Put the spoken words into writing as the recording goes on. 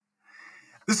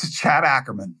This is Chad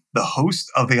Ackerman, the host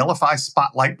of the LFI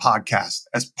Spotlight podcast.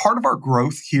 As part of our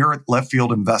growth here at Left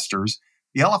Field Investors,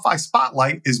 the LFI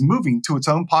Spotlight is moving to its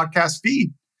own podcast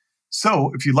feed.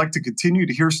 So if you'd like to continue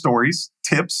to hear stories,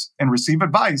 tips, and receive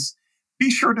advice,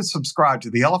 be sure to subscribe to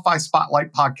the LFI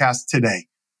Spotlight podcast today.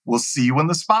 We'll see you in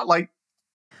the spotlight.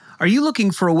 Are you looking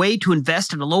for a way to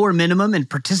invest at a lower minimum and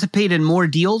participate in more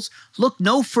deals? Look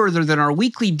no further than our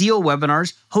weekly deal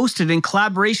webinars hosted in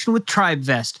collaboration with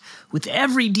TribeVest. With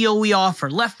every deal we offer,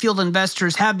 Left Field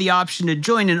investors have the option to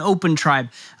join an open tribe,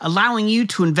 allowing you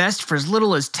to invest for as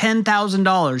little as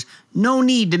 $10,000. No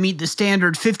need to meet the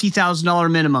standard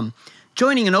 $50,000 minimum.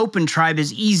 Joining an open tribe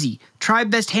is easy.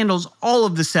 TribeVest handles all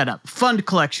of the setup, fund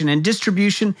collection, and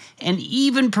distribution, and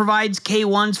even provides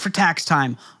K-1s for tax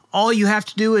time. All you have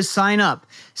to do is sign up.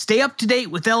 Stay up to date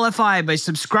with LFI by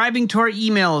subscribing to our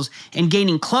emails and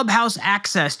gaining Clubhouse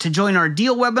access to join our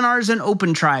deal webinars and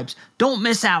open tribes. Don't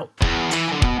miss out.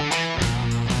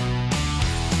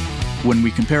 When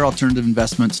we compare alternative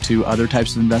investments to other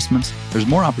types of investments, there's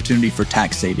more opportunity for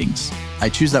tax savings. I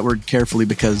choose that word carefully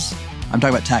because I'm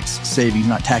talking about tax savings,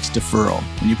 not tax deferral.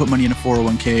 When you put money in a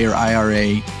 401k or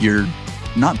IRA, you're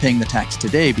not paying the tax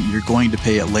today, but you're going to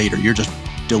pay it later. You're just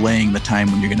delaying the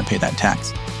time when you're going to pay that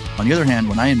tax. On the other hand,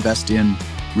 when I invest in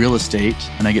real estate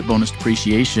and I get bonus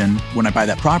depreciation when I buy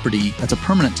that property, that's a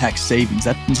permanent tax savings.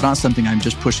 That's not something I'm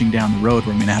just pushing down the road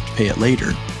where I'm going to have to pay it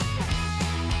later.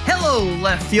 Hello,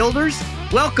 Left Fielders.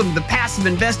 Welcome to the Passive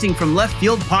Investing from Left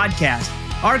Field podcast.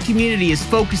 Our community is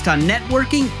focused on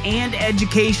networking and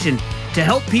education to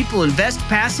help people invest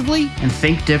passively and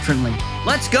think differently.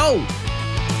 Let's go.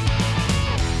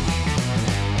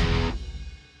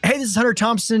 Hey, this is Hunter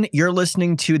Thompson. You're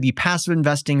listening to the Passive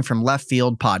Investing from Left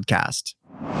Field podcast.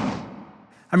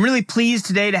 I'm really pleased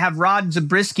today to have Rod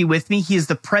Zabriskie with me. He is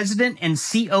the president and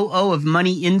COO of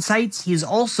Money Insights. He is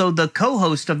also the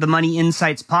co-host of the Money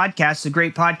Insights podcast, a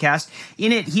great podcast.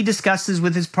 In it, he discusses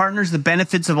with his partners the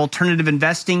benefits of alternative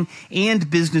investing and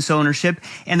business ownership.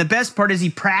 And the best part is he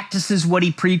practices what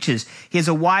he preaches. He has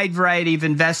a wide variety of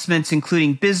investments,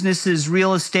 including businesses,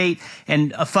 real estate,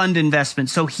 and a fund investment.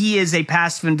 So he is a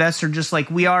passive investor just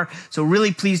like we are. So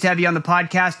really pleased to have you on the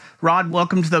podcast. Rod,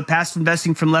 welcome to the Passive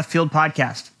Investing from Left Field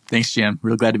podcast. Thanks, Jim.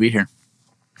 Real glad to be here.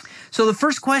 So the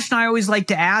first question I always like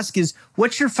to ask is,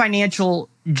 what's your financial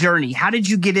journey? How did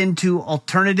you get into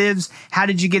alternatives? How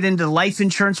did you get into life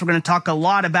insurance? We're going to talk a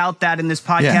lot about that in this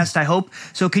podcast, I hope.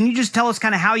 So can you just tell us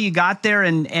kind of how you got there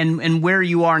and where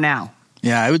you are now?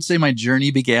 Yeah, I would say my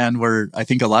journey began where I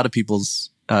think a lot of people's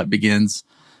begins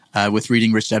with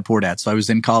reading Rich Dad Poor Dad. So I was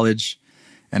in college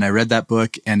and I read that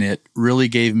book, and it really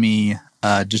gave me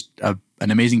an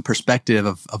amazing perspective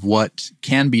of what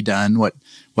can be done, what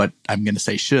I'm going to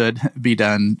say should be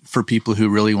done for people who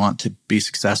really want to be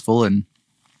successful and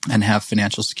have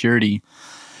financial security.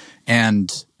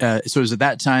 And so it was at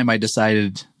that time I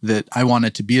decided that I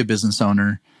wanted to be a business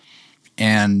owner.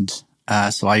 And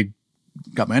so I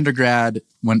got my undergrad,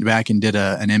 went back and did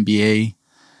an MBA.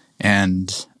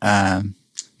 And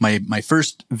my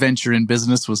first venture in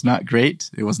business was not great.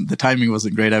 The timing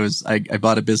wasn't great. I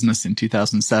bought a business in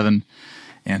 2007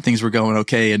 and things were going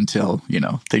okay until,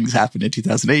 things happened in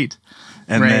 2008.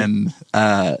 And right.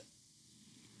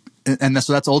 then,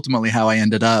 so that's ultimately how I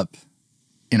ended up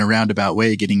in a roundabout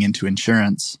way getting into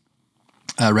insurance.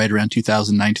 Right around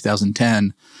 2009,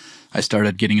 2010, I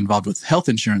started getting involved with health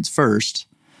insurance first.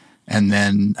 And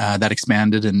then that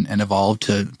expanded and evolved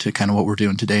to kind of what we're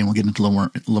doing today, and we'll get into a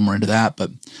little more into that. But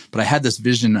I had this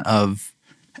vision of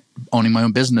owning my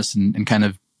own business and kind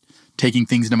of taking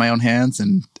things into my own hands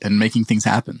and making things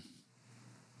happen.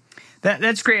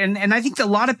 That's great, and I think a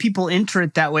lot of people enter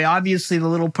it that way. Obviously, the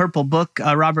Little Purple Book,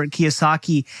 Robert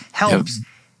Kiyosaki, helps. Yep.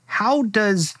 How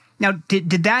does Now,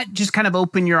 did that just kind of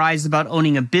open your eyes about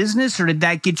owning a business, or did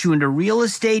that get you into real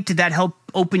estate? Did that help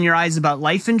open your eyes about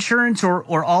life insurance,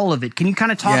 or all of it? Can you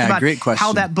kind of talk about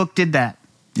how that book did that?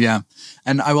 Yeah.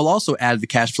 And I will also add the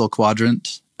cash flow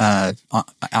quadrant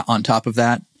on top of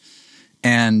that.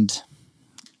 And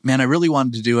man, I really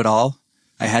wanted to do it all.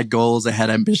 I had goals, I had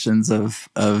ambitions of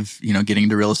getting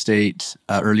into real estate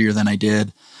earlier than I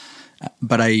did.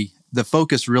 But the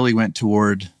focus really went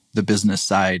toward the business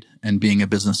side and being a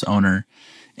business owner.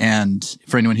 And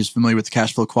for anyone who's familiar with the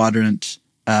cash flow quadrant,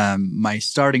 my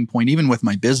starting point, even with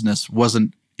my business,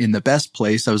 wasn't in the best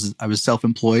place. I was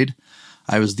self-employed.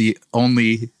 I was the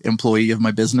only employee of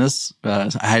my business. I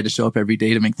had to show up every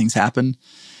day to make things happen.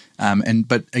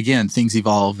 But again, things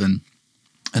evolve. And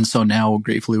so now,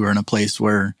 gratefully, we're in a place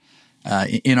where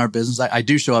in our business, I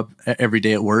do show up every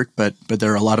day at work, but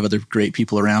there are a lot of other great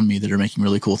people around me that are making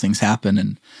really cool things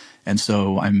happen. And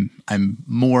so I'm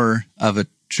more of a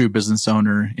true business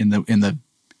owner in the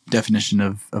definition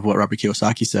of what Robert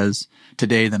Kiyosaki says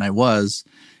today than I was.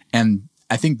 And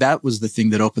I think that was the thing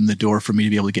that opened the door for me to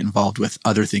be able to get involved with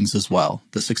other things as well.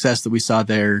 The success that we saw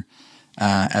there,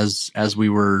 as we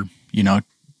were,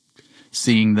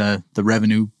 seeing the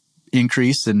revenue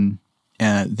increase and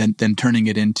then turning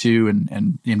it into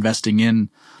and investing in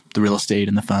the real estate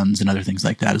and the funds and other things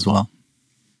like that as well.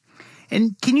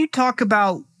 And can you talk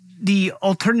about the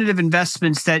alternative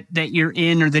investments that you're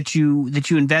in or that you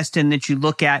invest in, that you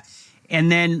look at? And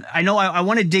then I know I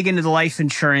want to dig into the life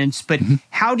insurance, but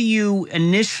how do you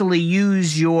initially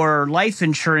use your life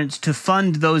insurance to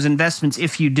fund those investments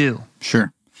if you do?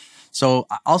 Sure. So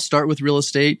I'll start with real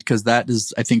estate because that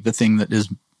is, I think, the thing that is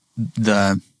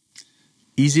the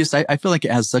easiest. I feel like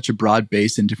it has such a broad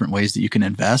base in different ways that you can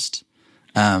invest,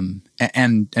 and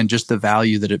just the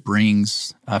value that it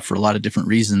brings for a lot of different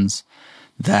reasons.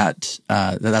 That's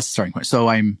the starting point. So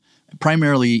I'm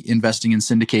primarily investing in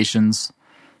syndications,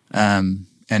 and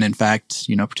in fact,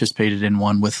 participated in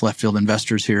one with Left Field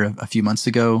Investors here a few months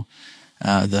ago,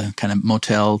 the kind of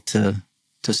motel to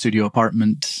studio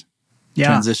apartment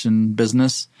transition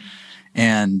business,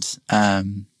 and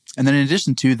then in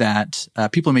addition to that,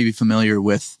 people may be familiar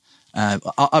with.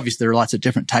 Obviously, there are lots of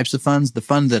different types of funds. The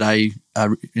fund that I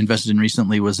invested in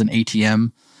recently was an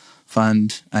ATM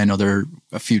fund. I know there are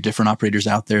a few different operators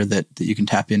out there that you can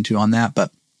tap into on that,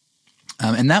 but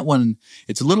and that one,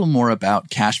 it's a little more about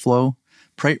cash flow.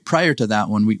 Prior to that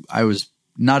one, I was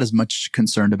not as much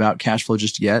concerned about cash flow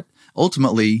just yet.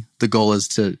 Ultimately, the goal is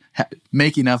to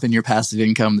make enough in your passive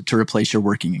income to replace your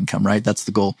working income, right? That's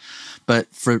the goal. But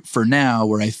for now,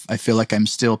 where I feel like I'm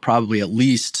still probably at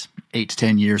least 8 to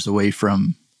 10 years away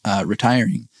from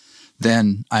retiring,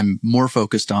 then I'm more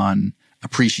focused on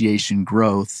appreciation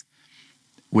growth,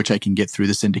 which I can get through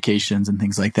the syndications and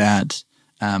things like that.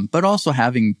 But also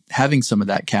having some of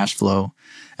that cash flow.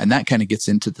 And that kind of gets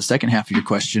into the second half of your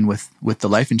question with the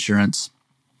life insurance.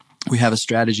 We have a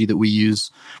strategy that we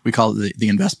use. We call it the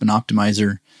investment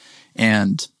optimizer.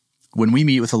 And when we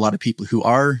meet with a lot of people who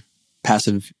are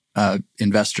passive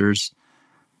investors,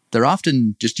 they're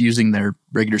often just using their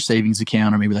regular savings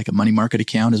account or maybe like a money market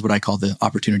account is what I call the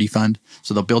opportunity fund.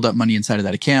 So they'll build up money inside of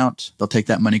that account. They'll take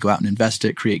that money, go out and invest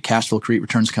it, create cash flow, create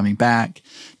returns coming back,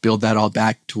 build that all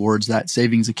back towards that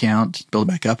savings account, build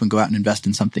it back up and go out and invest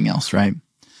in something else, right?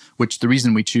 Which the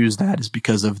reason we choose that is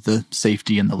because of the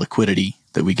safety and the liquidity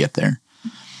that we get there.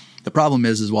 The problem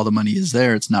is while the money is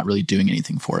there, it's not really doing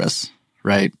anything for us,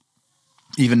 right?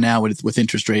 Even now with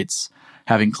interest rates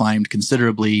having climbed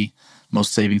considerably,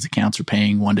 most savings accounts are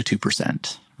paying 1% to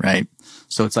 2%, right?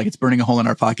 So it's like it's burning a hole in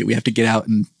our pocket. We have to get out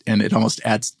and it almost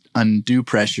adds undue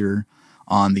pressure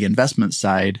on the investment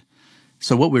side.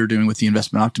 So what we're doing with the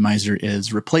investment optimizer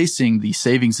is replacing the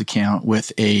savings account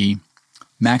with a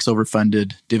max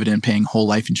overfunded dividend paying whole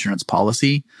life insurance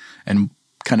policy, and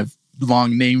kind of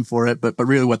long name for it. But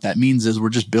really what that means is we're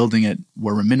just building it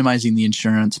where we're minimizing the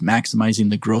insurance, maximizing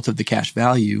the growth of the cash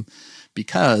value,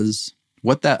 because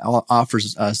what that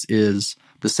offers us is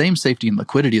the same safety and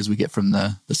liquidity as we get from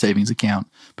the savings account,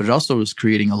 but it also is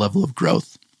creating a level of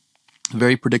growth.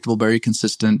 Very predictable, very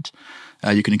consistent.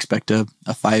 You can expect a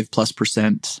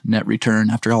 5+% net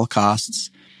return after all costs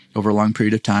over a long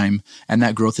period of time. And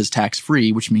that growth is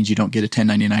tax-free, which means you don't get a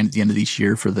 1099 at the end of each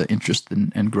year for the interest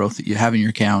and growth that you have in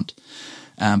your account.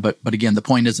 But again, the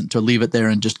point isn't to leave it there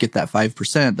and just get that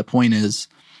 5%. The point is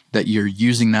that you're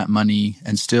using that money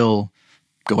and still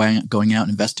going out and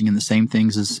investing in the same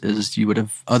things as you would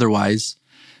have otherwise.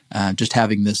 Just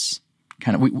having this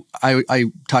kind of,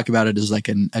 I talk about it as like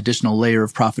an additional layer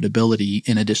of profitability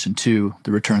in addition to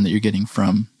the return that you're getting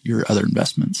from your other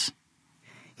investments.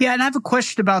 Yeah, and I have a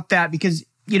question about that because,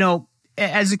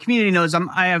 as the community knows,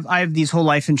 I have these whole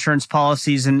life insurance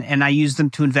policies and I use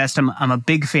them to invest. I'm a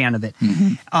big fan of it.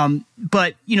 Mm-hmm.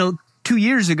 But 2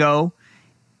 years ago,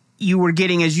 you were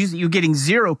getting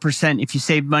 0% if you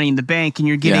saved money in the bank, and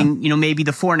you're getting maybe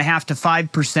the 4.5% to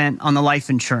 5% on the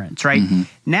life insurance, right? Mm-hmm.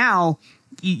 Now,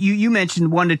 you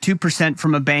mentioned 1% to 2%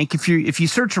 from a bank. If you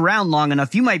search around long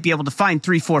enough, you might be able to find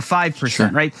 3%, 4%, 5%, sure.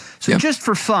 Right? So just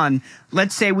for fun,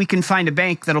 let's say we can find a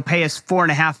bank that'll pay us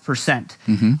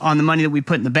 4.5% on the money that we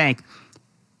put in the bank.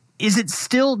 Does it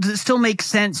still make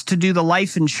sense to do the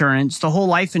life insurance, the whole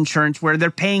life insurance, where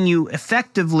they're paying you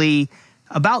effectively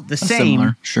about the same?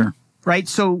 Similar, sure. Right?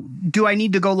 So do I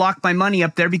need to go lock my money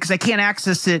up there because I can't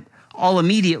access it all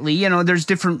immediately? There's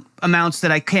different amounts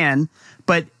that I can,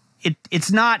 but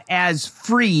it's not as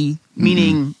free,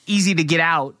 meaning easy to get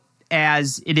out,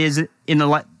 as it is in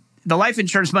the the life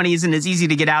insurance money isn't as easy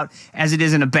to get out as it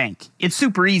is in a bank. It's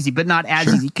super easy, but not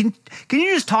as easy. Can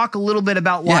you just talk a little bit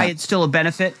about why it's still a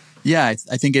benefit? Yeah,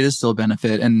 I think it is still a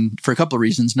benefit. And for a couple of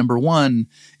reasons. Number one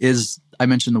is I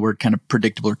mentioned the word kind of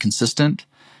predictable or consistent.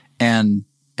 And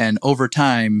over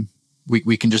time,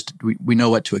 we can just, we know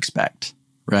what to expect,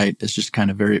 right? It's just kind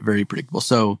of very, very predictable.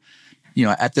 So,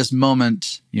 at this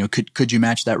moment, could you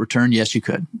match that return? Yes, you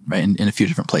could, right? In a few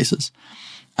different places.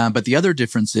 But the other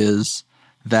difference is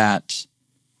that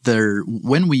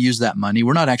when we use that money,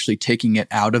 we're not actually taking it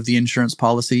out of the insurance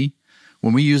policy.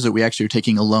 When we use it, we actually are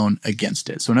taking a loan against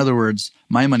it. So in other words,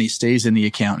 my money stays in the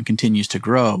account and continues to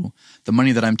grow. The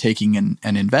money that I'm taking and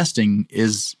investing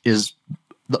is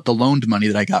the loaned money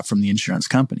that I got from the insurance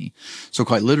company. So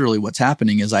quite literally what's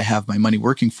happening is I have my money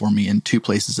working for me in two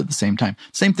places at the same time.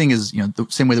 Same thing is, the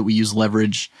same way that we use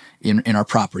leverage in our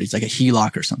properties, like a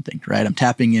HELOC or something, right? I'm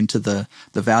tapping into the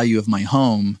value of my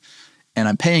home and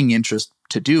I'm paying interest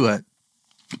to do it,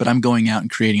 but I'm going out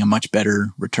and creating a much better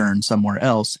return somewhere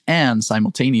else. And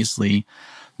simultaneously,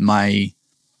 my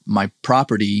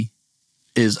property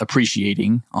is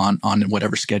appreciating on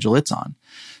whatever schedule it's on.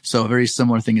 So a very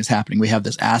similar thing is happening. We have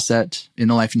this asset in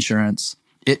the life insurance.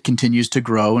 It continues to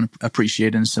grow and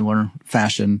appreciate in a similar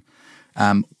fashion.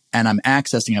 And I'm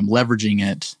leveraging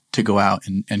it to go out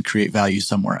and create value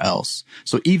somewhere else.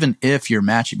 So even if you're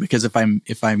matching, because if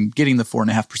I'm getting the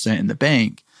 4.5% in the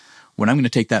bank, when I'm going to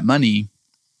take that money,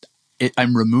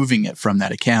 I'm removing it from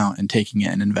that account and taking it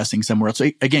and investing somewhere else. So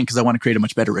again, because I want to create a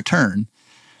much better return.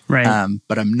 Right.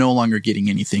 But I'm no longer getting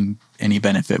any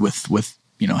benefit with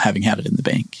having had it in the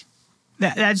bank.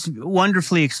 That's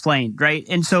wonderfully explained, right?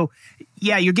 And so,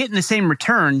 yeah, you're getting the same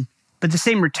return, but the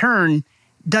same return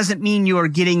doesn't mean you're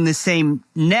getting the same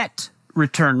net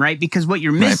return, right? Because what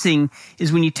you're missing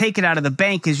is when you take it out of the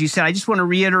bank, as you said, I just want to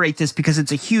reiterate this because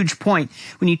it's a huge point.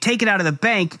 When you take it out of the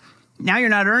bank, now you're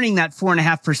not earning that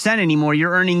 4.5% anymore.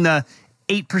 You're earning the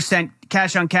 8%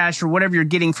 cash on cash or whatever you're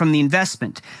getting from the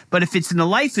investment. But if it's in the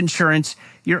life insurance,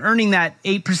 you're earning that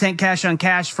 8% cash on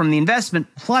cash from the investment,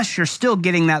 plus you're still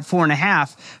getting that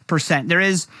 4.5%. There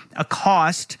is a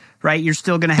cost, right? You're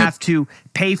still going to have to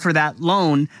pay for that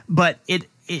loan, but you're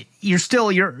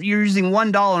using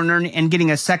 $1 and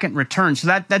getting a second return. So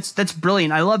that's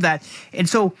brilliant. I love that. And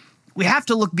so we have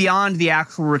to look beyond the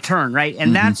actual return, right?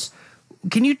 And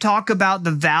can you talk about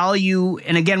the value?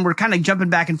 And again, we're kind of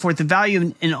jumping back and forth. The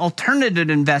value in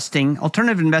alternative investing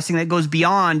that goes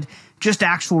beyond just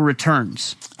actual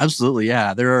returns. Absolutely,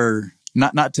 yeah. There are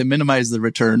not to minimize the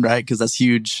return, right? Because that's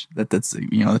huge. That's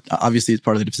obviously it's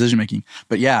part of the decision making.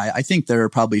 But yeah, I think there are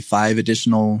probably 5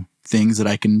 additional things that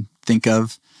I can think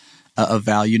of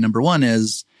value. Number one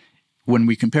is when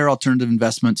we compare alternative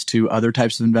investments to other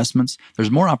types of investments, there's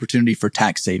more opportunity for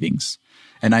tax savings,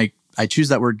 and I choose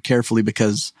that word carefully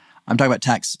because I'm talking about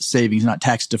tax savings, not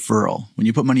tax deferral. When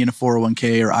you put money in a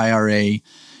 401k or IRA,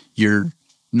 you're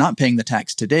not paying the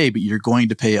tax today, but you're going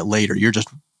to pay it later. You're just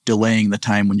delaying the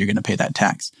time when you're going to pay that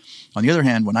tax. On the other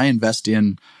hand, when I invest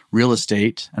in real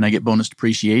estate and I get bonus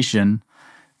depreciation,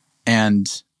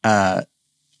 and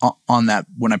on that,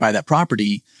 when I buy that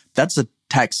property, that's a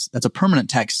permanent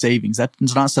tax savings.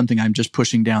 That's not something I'm just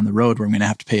pushing down the road where I'm going to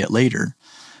have to pay it later.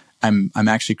 I'm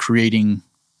actually creating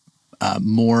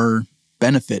more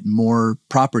benefit, more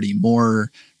property,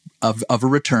 more of a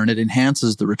return. It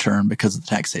enhances the return because of the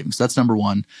tax savings. So that's number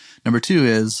one. Number two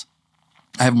is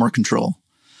I have more control.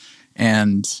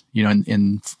 And,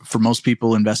 for most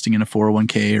people investing in a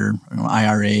 401k or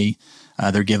IRA,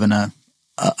 they're given a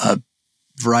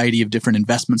variety of different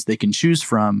investments they can choose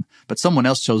from, but someone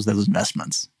else chose those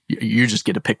investments. You just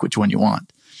get to pick which one you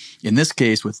want. In this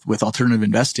case, with alternative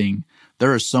investing,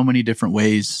 there are so many different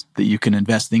ways that you can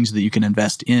invest, things that you can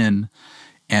invest in.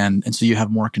 And so you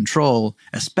have more control,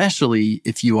 especially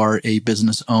if you are a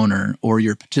business owner or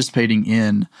you're participating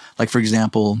in, like, for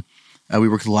example, we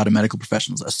work with a lot of medical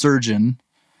professionals, a surgeon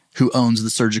who owns the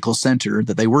surgical center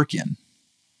that they work in,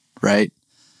 right?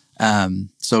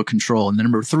 So control. And then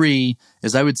number 3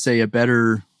 is, I would say,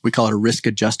 we call it a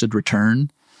risk-adjusted return.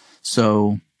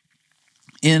 So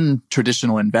in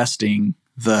traditional investing,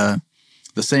 the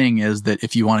saying is that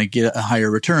if you want to get a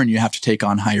higher return, you have to take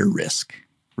on higher risk,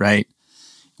 right?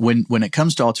 When it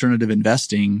comes to alternative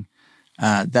investing,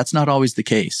 that's not always the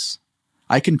case.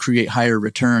 I can create higher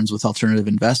returns with alternative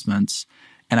investments,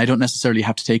 and I don't necessarily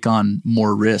have to take on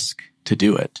more risk to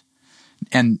do it.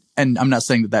 And I'm not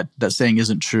saying that saying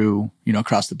isn't true,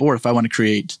 across the board. If I want to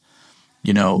create,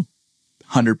 100%,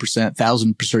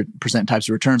 1,000% types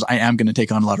of returns, I am going to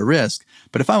take on a lot of risk.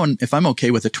 But if I'm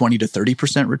okay with a 20 to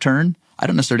 30% return, I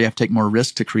don't necessarily have to take more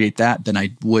risk to create that than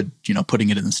I would, putting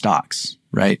it in the stocks,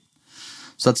 right?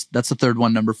 So that's the third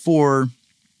one. Number 4,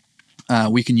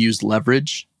 we can use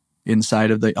leverage inside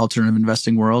of the alternative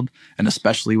investing world, and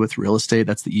especially with real estate.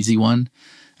 That's the easy one.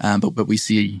 But we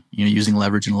see, using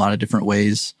leverage in a lot of different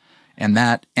ways, and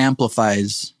that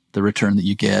amplifies the return that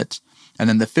you get. And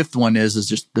then the 5th one is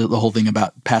just the whole thing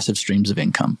about passive streams of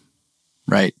income,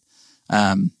 right?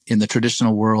 In the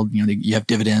traditional world, you have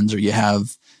dividends, or you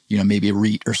have, maybe a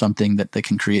REIT or something that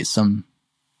can create some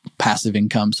passive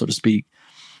income, so to speak.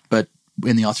 But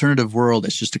in the alternative world,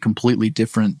 it's just a completely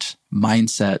different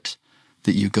mindset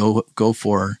that you go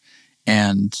for,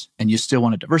 and you still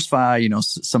want to diversify.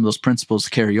 Some of those principles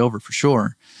carry over for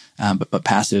sure, but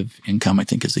passive income, I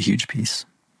think, is a huge piece.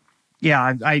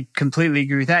 Yeah, I completely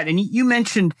agree with that. And you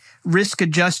mentioned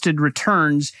risk-adjusted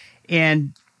returns,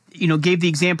 and gave the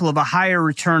example of a higher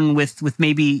return with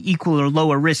maybe equal or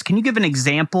lower risk. Can you give an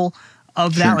example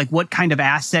of that? Sure. Like what kind of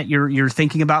asset you're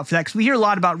thinking about for that? Because we hear a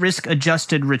lot about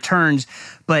risk-adjusted returns,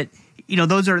 but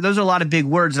those are a lot of big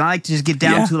words, and I like to just get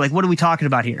down to like, what are we talking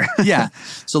about here? Yeah.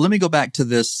 So let me go back to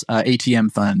this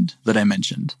ATM fund that I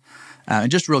mentioned.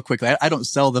 Just real quickly, I don't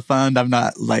sell the fund. I'm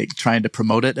not like trying to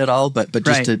promote it at all, but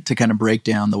just right. to kind of break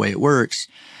down the way it works.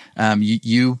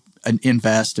 You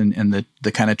invest in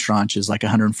the kind of tranche is like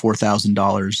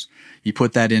 $104,000. You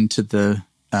put that into the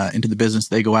business.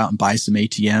 They go out and buy some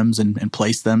ATMs and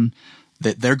place them.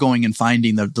 That they're going and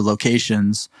finding the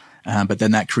locations, but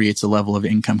then that creates a level of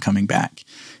income coming back.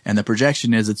 And the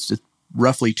projection is it's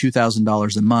roughly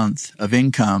 $2,000 a month of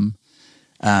income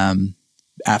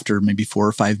after maybe 4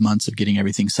 or 5 months of getting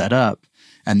everything set up.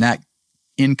 And that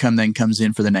income then comes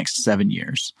in for the next 7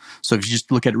 years. So if you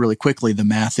just look at it really quickly, the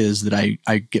math is that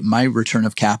I get my return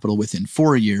of capital within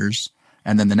 4 years,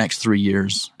 and then the next 3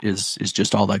 years is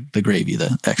just all the gravy,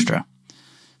 the extra.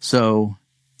 So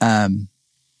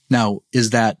now is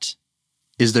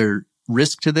there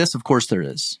risk to this? Of course there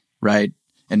is, right?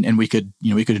 And we could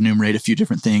enumerate a few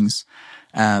different things.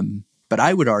 But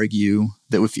I would argue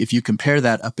that if you compare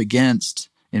that up against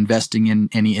investing in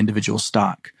any individual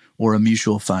stock or a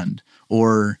mutual fund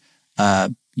or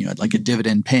like a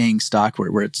dividend paying stock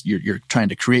where it's you're trying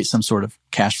to create some sort of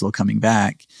cash flow coming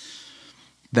back,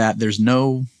 that there's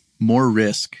no more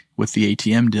risk with the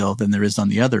ATM deal than there is on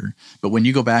the other. But when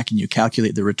you go back and you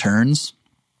calculate the returns,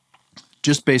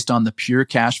 just based on the pure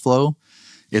cash flow,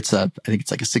 I think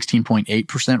it's like a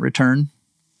 16.8% return.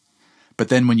 But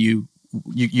then when you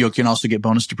can also get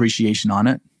bonus depreciation on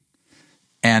it,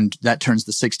 and that turns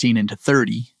the 16 into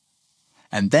 30.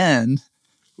 And then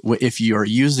if you are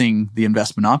using the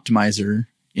investment optimizer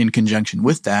in conjunction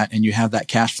with that, and you have that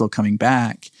cash flow coming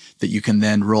back that you can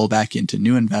then roll back into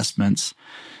new investments,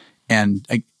 and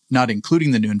not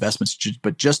including the new investments,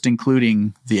 but just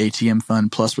including the ATM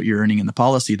fund plus what you're earning in the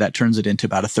policy, that turns it into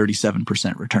about a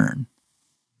 37% return.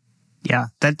 Yeah,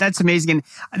 that's amazing.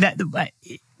 And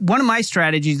one of my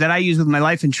strategies that I use with my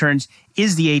life insurance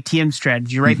is the ATM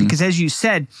strategy, right? Mm-hmm. Because as you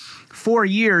said, 4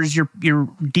 years you're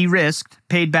de-risked,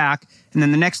 paid back, and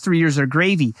then the next 3 years are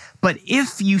gravy. But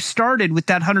if you started with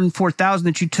that $104,000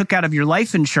 that you took out of your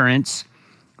life insurance,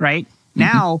 right? Mm-hmm.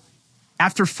 Now,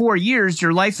 after 4 years,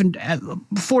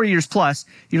 4 years plus,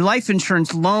 your life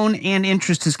insurance loan and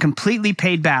interest is completely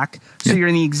paid back. So you're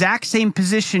in the exact same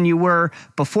position you were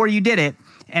before you did it.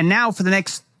 And now for the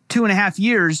next 2.5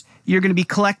 years, you're going to be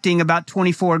collecting about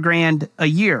 $24,000 a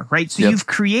year, right? So you've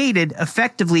created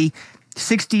effectively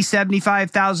 $60,000,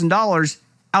 $75,000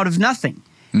 out of nothing.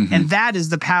 Mm-hmm. And that is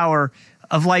the power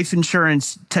of life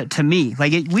insurance to me.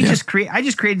 Like I just created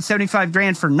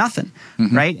 $75,000 for nothing,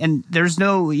 mm-hmm. right? And there's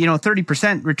no,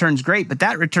 30% return's great, but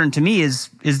that return to me is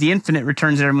the infinite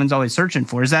returns that everyone's always searching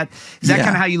for. Is that kind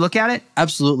of how you look at it?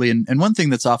 Absolutely. And one thing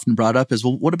that's often brought up is,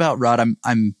 well, what about, Rod?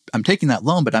 I'm taking that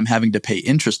loan, but I'm having to pay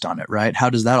interest on it, right? How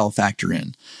does that all factor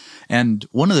in? And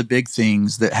one of the big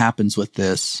things that happens with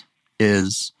this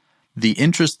is the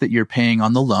interest that you're paying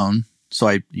on the loan. So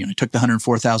I took the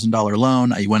 $104,000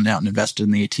 loan. I went out and invested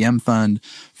in the ATM fund.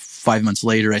 5 months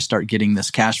later, I start getting this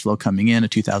cash flow coming in at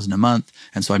 $2,000 a month.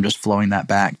 And so I'm just flowing that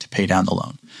back to pay down the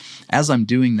loan. As I'm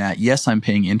doing that, yes, I'm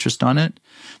paying interest on it.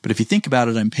 But if you think about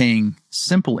it, I'm paying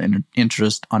simple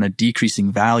interest on a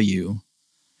decreasing value.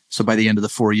 So by the end of the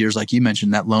 4 years, like you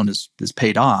mentioned, that loan is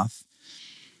paid off.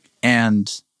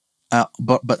 And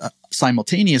but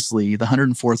simultaneously, the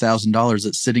 $104,000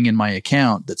 that's sitting in my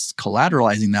account that's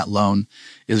collateralizing that loan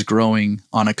is growing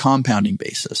on a compounding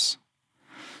basis.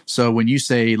 So when you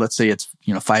say, let's say it's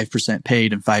 5%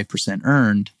 paid and 5%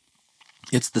 earned,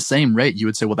 it's the same rate. You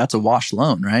would say, well, that's a wash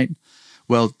loan, right?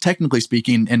 Well, technically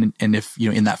speaking, and if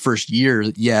in that first year,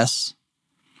 yes,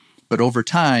 but over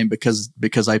time, because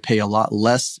I pay a lot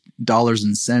less dollars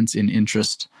and cents in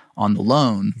interest on the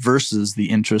loan versus the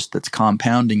interest that's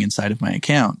compounding inside of my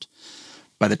account.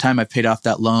 By the time I've paid off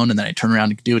that loan and then I turn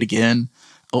around and do it again,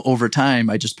 over time,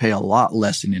 I just pay a lot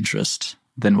less in interest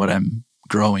than what I'm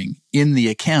growing in the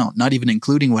account, not even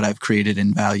including what I've created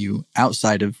in value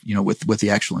outside of, with the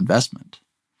actual investment.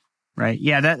 Right.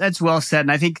 Yeah, that's well said.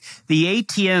 And I think the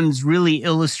ATMs really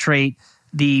illustrate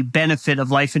the benefit of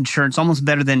life insurance almost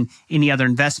better than any other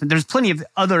investment. There's plenty of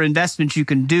other investments you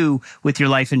can do with your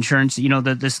life insurance.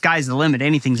 The sky's the limit.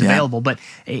 Anything's available. But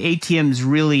ATMs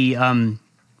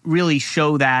really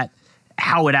show that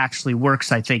how it actually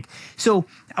works, I think. So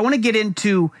I want to get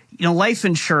into, life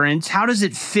insurance. How does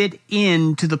it fit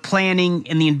into the planning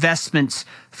and the investments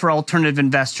for alternative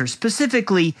investors,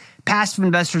 specifically passive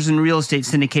investors in real estate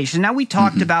syndication? Now, we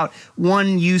talked about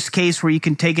one use case where you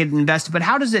can take it and invest it, but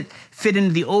how does it fit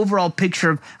into the overall picture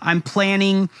of I'm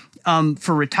planning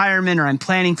for retirement, or I'm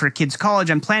planning for kids' college,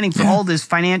 I'm planning for all these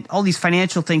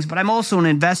financial things, but I'm also an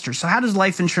investor. So how does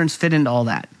life insurance fit into all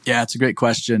that? Yeah, it's a great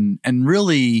question. And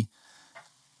really,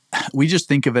 we just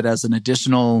think of it as an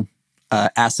additional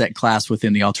asset class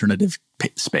within the alternative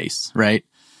space, right?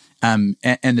 And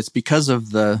it's because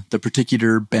of the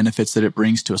particular benefits that it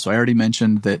brings to us. So I already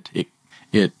mentioned that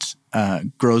it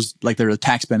grows, like there are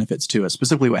tax benefits to it.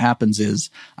 Specifically, what happens is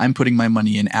I'm putting my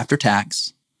money in after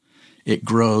tax. It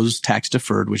grows tax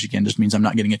deferred, which again just means I'm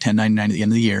not getting a 1099 at the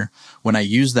end of the year. When I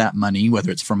use that money,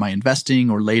 whether it's for my investing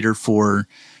or later for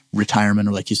retirement,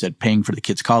 or like you said, paying for the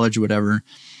kids' college or whatever,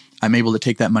 I'm able to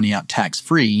take that money out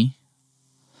tax-free.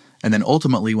 And then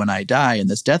ultimately, when I die and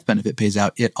this death benefit pays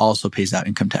out, it also pays out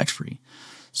income tax-free.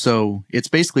 So it's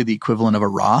basically the equivalent of a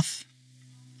Roth,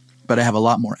 but I have a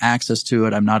lot more access to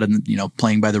it. I'm not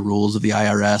playing by the rules of the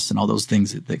IRS and all those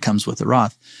things that comes with the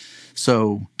Roth.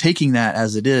 So taking that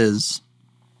as it is,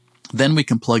 then we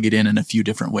can plug it in a few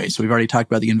different ways. So we've already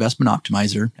talked about the investment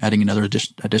optimizer, adding another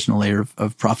additional layer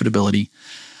of profitability.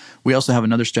 We also have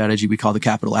another strategy we call the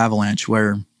capital avalanche,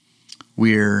 where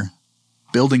we're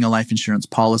building a life insurance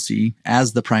policy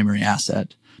as the primary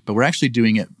asset, but we're actually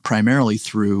doing it primarily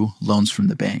through loans from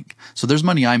the bank. So there's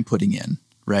money I'm putting in,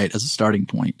 right, as a starting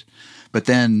point, but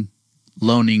then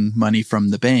loaning money from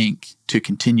the bank to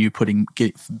continue building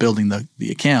the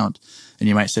account. And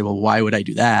you might say, well, why would I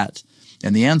do that?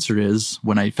 And the answer is,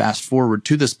 when I fast forward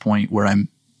to this point where I'm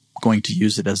going to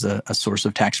use it as a source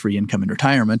of tax-free income in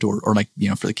retirement, or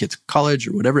for the kids' college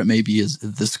or whatever it may be, is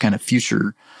this kind of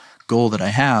future goal that I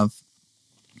have,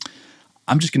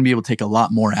 I'm just going to be able to take a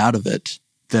lot more out of it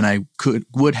than I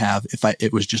would have if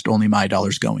it was just only my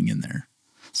dollars going in there.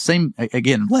 Same,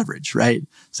 again, leverage, right?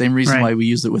 Same reason why we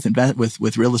use it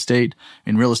with real estate.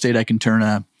 In real estate, I can turn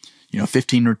a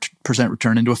 15%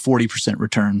 return into a 40%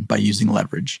 return by using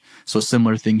leverage. So a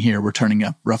similar thing here, we're turning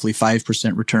a roughly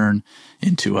 5% return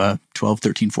into a 12,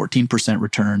 13, 14%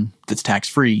 return that's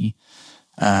tax-free,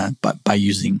 but by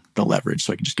using the leverage.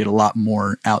 So I can just get a lot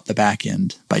more out the back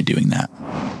end by doing that.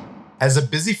 As a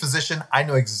busy physician, I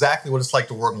know exactly what it's like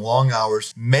to work long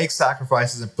hours, make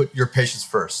sacrifices, and put your patients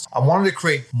first. I wanted to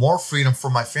create more freedom for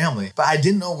my family, but I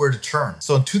didn't know where to turn.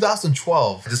 So in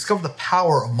 2012, I discovered the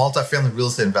power of multifamily real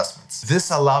estate investments. This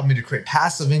allowed me to create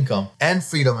passive income and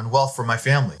freedom and wealth for my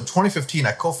family. In 2015,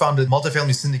 I co-founded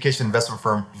multifamily syndication investment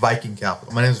firm Viking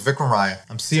Capital. My name is Vikram Raya.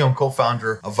 I'm CEO and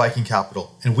co-founder of Viking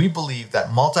Capital, and we believe that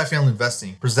multifamily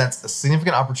investing presents a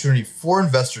significant opportunity for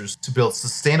investors to build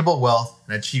sustainable wealth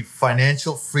and achieve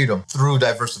financial freedom through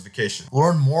diversification.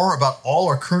 Learn more about all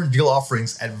our current deal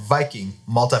offerings at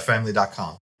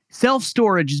VikingMultifamily.com.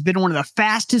 Self-storage has been one of the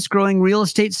fastest growing real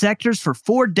estate sectors for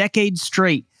 4 decades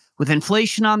straight. With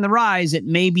inflation on the rise, it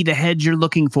may be the hedge you're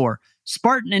looking for.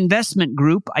 Spartan Investment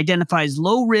Group identifies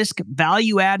low-risk,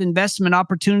 value-add investment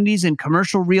opportunities in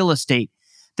commercial real estate.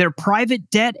 Their private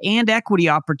debt and equity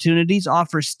opportunities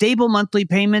offer stable monthly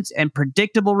payments and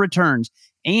predictable returns.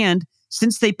 And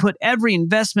since they put every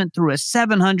investment through a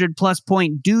 700-plus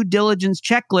point due diligence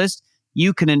checklist,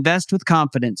 you can invest with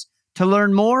confidence. To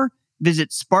learn more,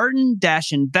 visit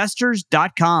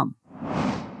spartan-investors.com.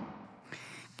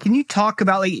 Can you talk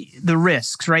about the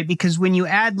risks, right? Because when you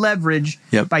add leverage,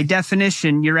 by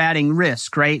definition, you're adding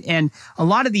risk, right? And a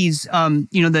lot of these, I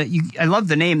love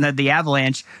the name, the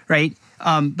avalanche, right?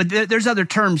 But there's other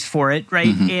terms for it, right?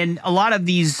 Mm-hmm. And a lot of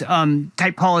these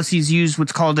type policies use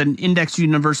what's called an indexed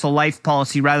universal life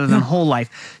policy rather than whole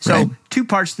life. So 2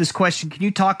 parts to this question. Can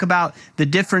you talk about the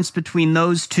difference between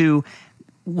those two,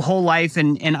 whole life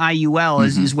and IUL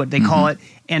is what they call it,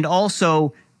 and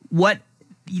also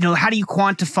how do you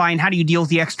quantify and how do you deal with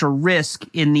the extra risk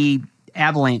in the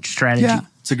avalanche strategy? Yeah,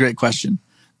 it's a great question.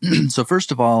 So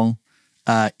first of all,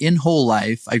 in whole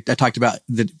life, I talked about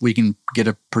that we can get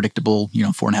a predictable,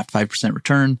 4.5% to 5%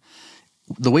 return.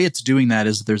 The way it's doing that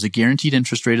is there's a guaranteed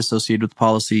interest rate associated with the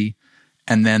policy,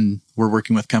 and then we're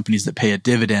working with companies that pay a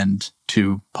dividend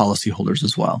to policyholders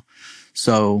as well.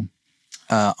 So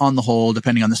on the whole,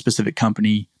 depending on the specific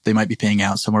company, they might be paying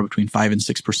out somewhere between 5 and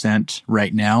 6%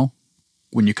 right now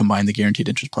when you combine the guaranteed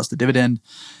interest plus the dividend.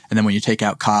 And then when you take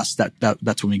out costs,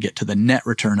 that's when we get to the net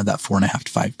return of that 4.5%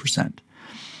 to 5%.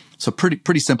 So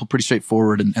pretty simple, pretty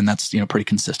straightforward, and that's pretty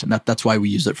consistent. That's why we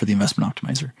use it for the investment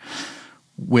optimizer.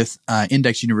 With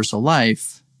Index Universal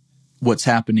Life, what's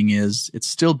happening is it's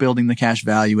still building the cash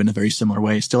value in a very similar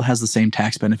way. It still has the same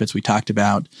tax benefits we talked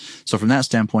about. So from that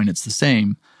standpoint, it's the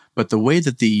same. But the way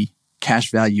that the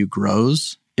cash value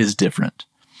grows is different.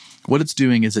 What it's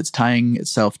doing is it's tying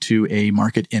itself to a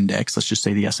market index, let's just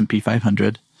say the S&P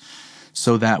 500,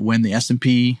 so that when the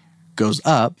S&P goes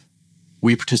up,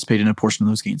 we participate in a portion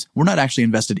of those gains. We're not actually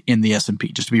invested in the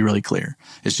S&P, just to be really clear.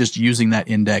 It's just using that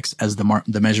index as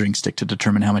the measuring stick to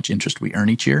determine how much interest we earn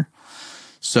each year.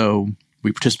 So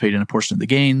we participate in a portion of the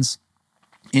gains.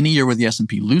 In a year where the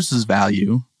S&P loses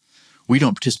value, we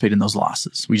don't participate in those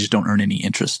losses. We just don't earn any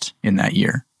interest in that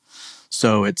year.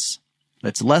 So it's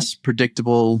less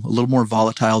predictable, a little more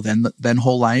volatile than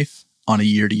whole life on a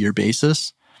year-to-year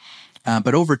basis.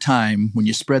 But over time, when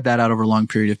you spread that out over a long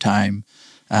period of time,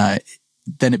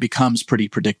 then it becomes pretty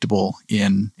predictable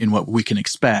in what we can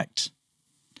expect.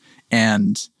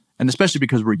 And especially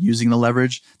because we're using the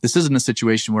leverage, this isn't a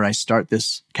situation where I start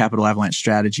this capital avalanche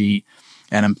strategy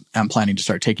and I'm planning to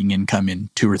start taking income in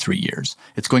 2 or 3 years.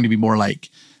 It's going to be more like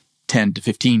 10 to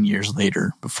 15 years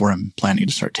later before I'm planning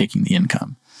to start taking the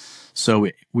income. So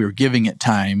we're giving it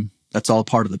time. That's all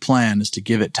part of the plan, is to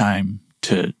give it time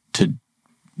to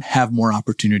have more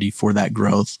opportunity for that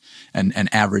growth and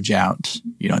average out,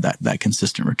 that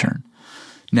consistent return.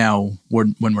 Now,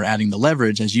 when we're adding the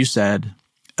leverage, as you said,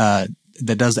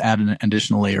 that does add an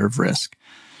additional layer of risk.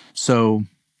 So,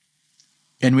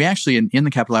 and we actually, in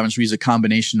the capital avalanche, we use a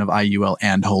combination of IUL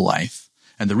and whole life.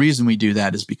 And the reason we do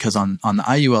that is because on the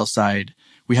IUL side,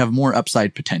 we have more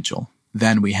upside potential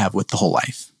than we have with the whole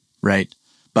life, right?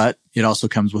 But it also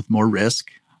comes with more risk,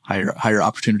 higher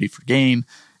opportunity for gain.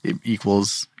 It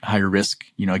equals higher risk,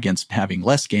 against having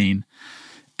less gain.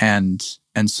 And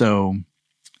so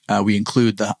we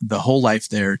include the whole life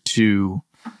there to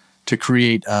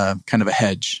create a kind of a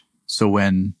hedge. So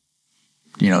when,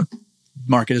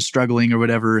 market is struggling or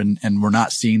whatever, and we're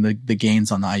not seeing the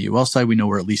gains on the IUL side, we know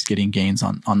we're at least getting gains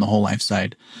on the whole life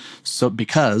side. So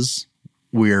because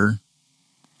we're,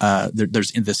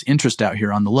 there's this interest out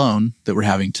here on the loan that we're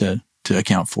having to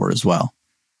account for as well.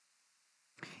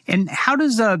 And how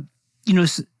does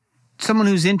someone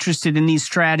who's interested in these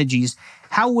strategies,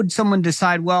 how would someone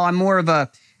decide, well, I'm more of an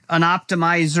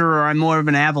optimizer or I'm more of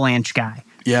an avalanche guy?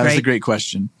 Yeah, that's a great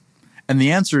question. And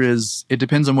the answer is, it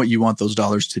depends on what you want those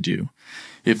dollars to do.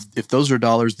 If those are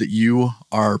dollars that you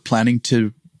are planning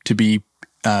to be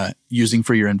using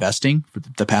for your investing, for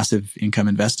the passive income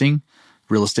investing,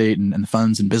 real estate and the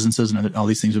funds and businesses and all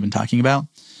these things we've been talking about,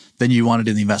 then you want it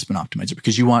in the investment optimizer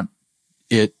because you want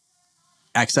it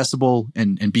accessible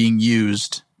and being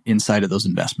used inside of those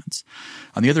investments.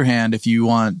 On the other hand, if you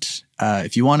want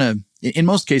to, in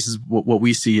most cases, what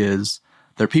we see is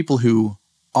there are people who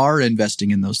are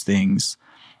investing in those things,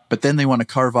 but then they want to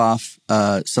carve off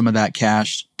some of that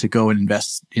cash to go and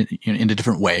invest in a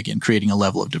different way, again, creating a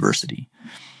level of diversity.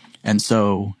 And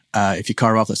so if you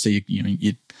carve off, let's say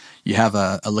you have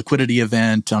a liquidity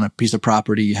event on a piece of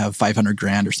property, you have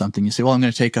 $500,000 or something. You say, well, I'm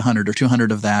going to take 100 or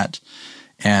 200 of that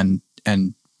and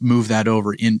move that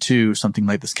over into something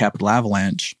like this capital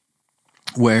avalanche,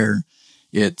 where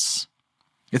it's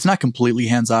not completely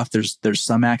hands off. There's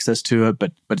some access to it,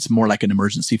 but it's more like an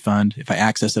emergency fund. If I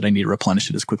access it, I need to replenish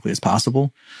it as quickly as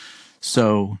possible.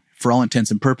 So for all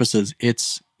intents and purposes,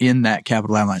 it's in that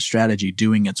capital avalanche strategy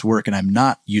doing its work, and I'm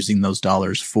not using those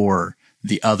dollars for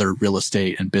the other real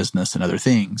estate and business and other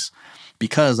things,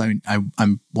 because I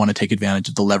want to take advantage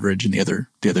of the leverage and the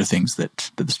other things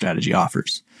that the strategy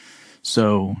offers.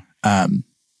 So I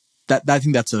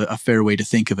think that's a fair way to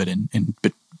think of it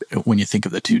but when you think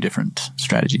of the two different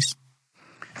strategies.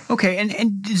 Okay,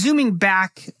 and zooming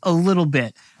back a little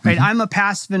bit, right? Mm-hmm. I'm a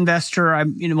passive investor.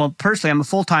 Personally, I'm a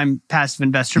full-time passive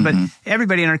investor, mm-hmm. but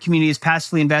everybody in our community is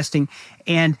passively investing,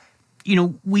 and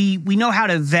we know how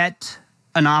to vet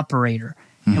an operator,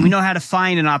 mm-hmm. and we know how to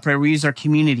find an operator. We use our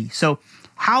community. So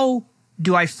how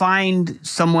do I find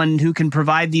someone who can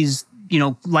provide these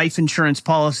life insurance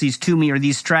policies to me or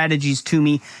these strategies to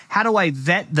me? How do I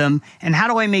vet them? And how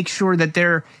do I make sure that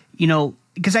they're,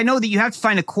 because I know that you have to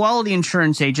find a quality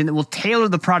insurance agent that will tailor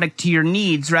the product to your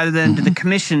needs rather than to the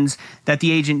commissions that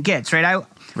the agent gets, right?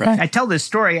 I tell this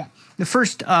story. The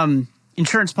first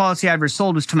insurance policy I ever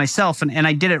sold was to myself, and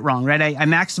I did it wrong, right? I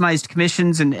maximized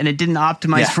commissions and it didn't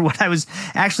optimize for what I was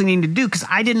actually needing to do because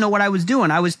I didn't know what I was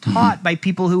doing. I was taught by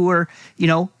people who were,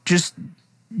 just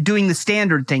doing the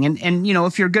standard thing. And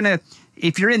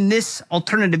if you're in this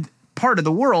alternative part of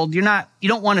the world, you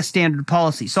don't want a standard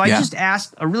policy. So I just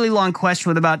asked a really long question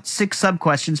with about 6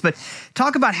 sub-questions, but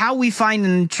talk about how we find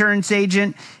an insurance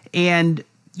agent and,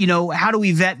 how do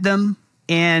we vet them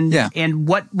and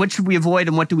what should we avoid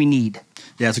and what do we need?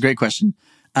 Yeah, it's a great question.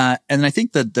 And I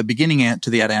think that the beginning to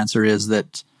that answer is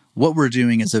that what we're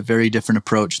doing is a very different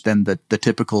approach than the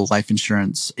typical life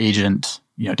insurance agent,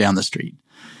 down the street.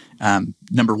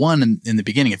 Number one, in the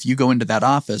beginning, if you go into that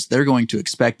office, they're going to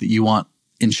expect that you want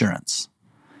insurance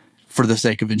for the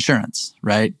sake of insurance,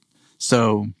 right?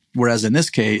 So, whereas in this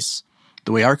case,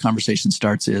 the way our conversation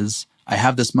starts is, I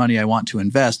have this money I want to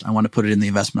invest. I want to put it in the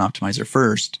investment optimizer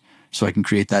first so I can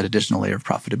create that additional layer of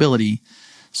profitability.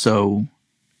 So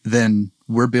then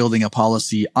we're building a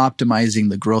policy optimizing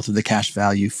the growth of the cash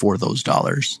value for those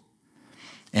dollars.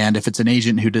 And if it's an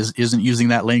agent who isn't using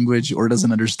that language or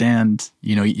doesn't understand,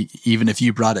 even if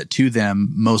you brought it to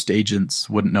them, most agents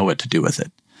wouldn't know what to do with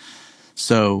it.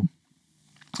 So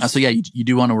you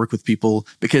do want to work with people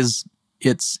because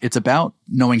it's about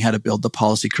knowing how to build the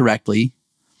policy correctly.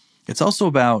 It's also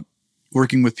about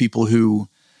working with people who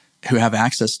have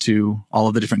access to all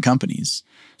of the different companies.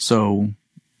 So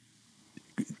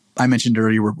I mentioned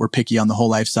earlier, we're picky on the whole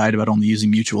life side about only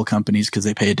using mutual companies because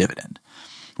they pay a dividend.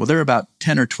 Well, there are about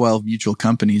 10 or 12 mutual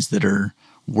companies that are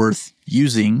worth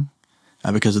using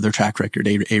because of their track record,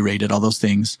 A-rated, all those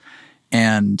things.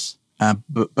 And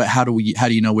but how do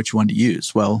you know which one to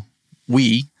use? Well,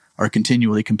 we are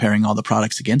continually comparing all the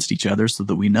products against each other so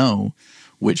that we know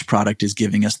which product is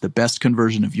giving us the best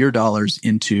conversion of your dollars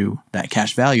into that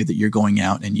cash value that you're going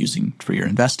out and using for your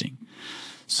investing.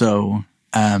 So,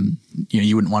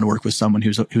 you wouldn't want to work with someone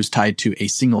who's tied to a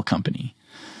single company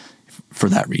for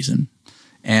that reason.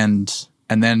 And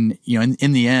then,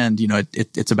 in the end,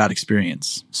 it's about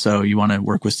experience. So you want to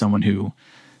work with someone who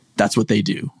that's what they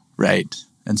do, right?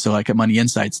 And so like at Money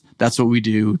Insights, that's what we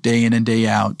do day in and day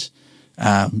out.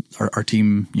 Our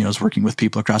team, is working with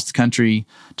people across the country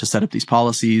to set up these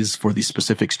policies for these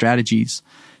specific strategies.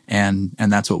 And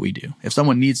that's what we do. If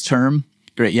someone needs term,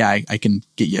 great. Yeah, I can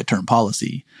get you a term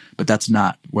policy, but that's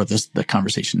not where the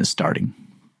conversation is starting.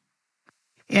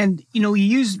 And, you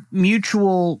use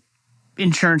mutual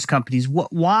insurance companies.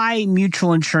 Why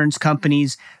mutual insurance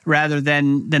companies rather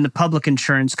than the public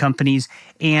insurance companies?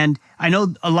 And I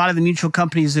know a lot of the mutual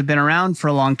companies have been around for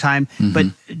a long time, but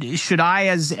should I,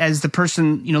 as the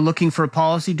person, looking for a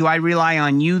policy, do I rely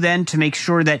on you then to make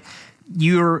sure that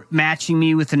you're matching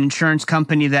me with an insurance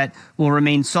company that will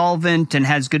remain solvent and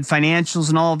has good financials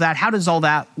and all of that? How does all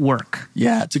that work?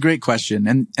 Yeah, it's a great question.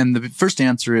 And the first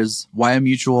answer is why a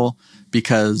mutual?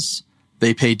 Because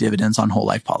they pay dividends on whole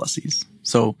life policies.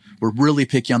 So we're really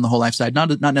picky on the whole life side, not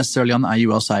necessarily on the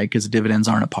IUL side because the dividends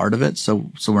aren't a part of it.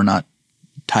 So we're not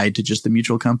tied to just the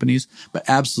mutual companies, but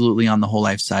absolutely on the whole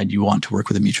life side, you want to work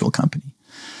with a mutual company.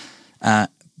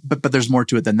 But there's more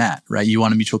to it than that, right? You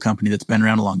want a mutual company that's been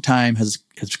around a long time, has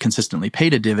consistently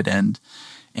paid a dividend,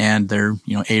 and they're,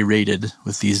 A-rated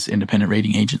with these independent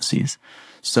rating agencies.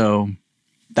 So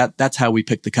that's how we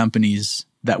pick the companies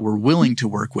that we're willing to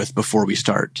work with before we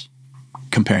start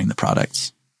comparing the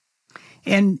products.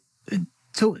 And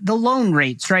so the loan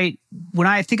rates, right? When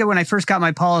I first got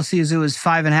my policies, it was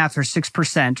 5.5% or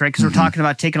 6%, right? Because we're talking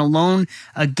about taking a loan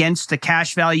against the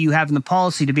cash value you have in the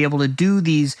policy to be able to do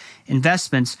these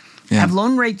investments. Yeah. Have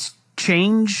loan rates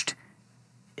changed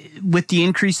with the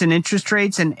increase in interest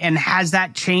rates? And has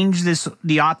that changed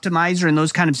the optimizer and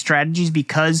those kind of strategies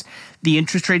because the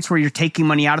interest rates where you're taking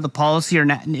money out of the policy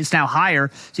it's now higher?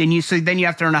 So then you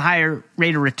have to earn a higher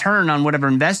rate of return on whatever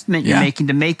investment you're making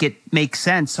to make it make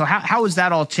sense. So how has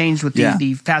that all changed with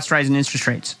the fast rise in interest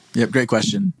rates? Yep, great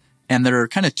question. And there are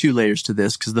kind of 2 layers to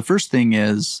this because the first thing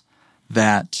is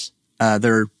that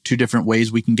there are 2 different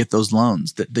ways we can get those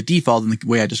loans. The default and the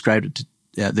way I described it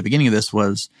at the beginning of this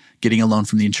was getting a loan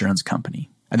from the insurance company.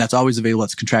 And that's always available.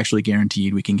 It's contractually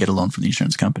guaranteed. We can get a loan from the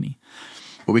insurance company.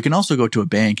 But we can also go to a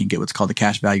bank and get what's called a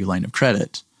cash value line of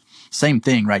credit. Same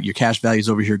thing, right? Your cash value is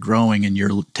over here growing and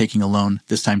you're taking a loan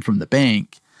this time from the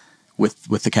bank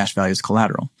with the cash value as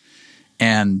collateral.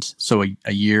 And so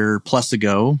a year plus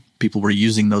ago, people were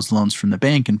using those loans from the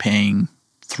bank and paying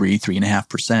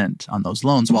 3.5% on those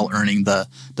loans while earning the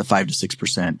 5 to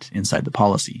 6% inside the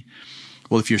policy.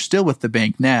 Well, if you're still with the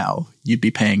bank now, you'd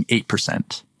be paying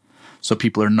 8%. So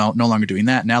people are no longer doing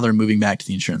that. Now they're moving back to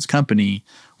the insurance company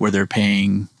where they're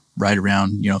paying right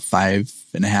around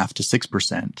 5.5% to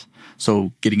 6%.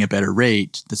 So getting a better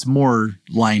rate that's more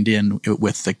lined in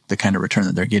with the kind of return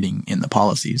that they're getting in the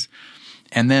policies.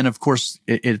 And then, of course,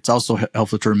 it's also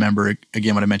helpful to remember,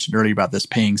 again, what I mentioned earlier about this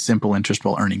paying simple interest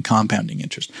while earning compounding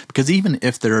interest. Because even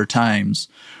if there are times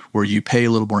where you pay a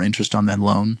little more interest on that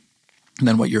loan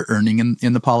than what you're earning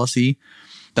in the policy,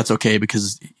 that's okay,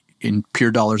 because in pure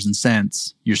dollars and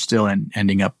cents, you're still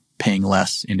ending up paying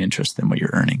less in interest than what you're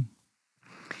earning.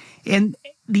 And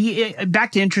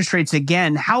back to interest rates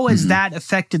again, how has that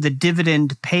affected the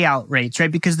dividend payout rates,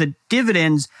 right? Because the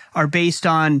dividends are based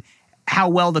on how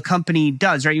well the company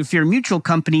does, right? If you're a mutual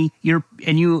company, you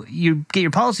get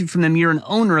your policy from them, you're an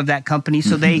owner of that company,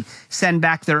 so they send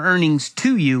back their earnings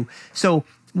to you. So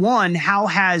one, how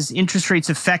has interest rates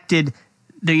affected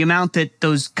the amount that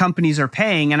those companies are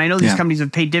paying? And I know these companies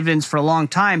have paid dividends for a long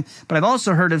time, but I've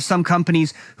also heard of some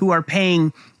companies who are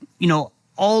paying,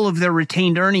 all of their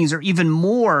retained earnings or even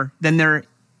more than their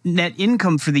net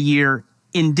income for the year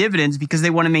in dividends because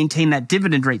they want to maintain that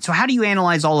dividend rate. So how do you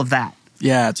analyze all of that?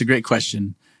 Yeah, it's a great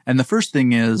question. And the first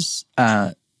thing is,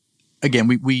 again,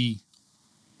 we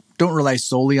don't rely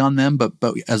solely on them, but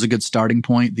as a good starting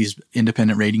point, these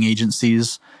independent rating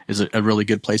agencies is a really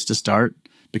good place to start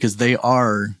because they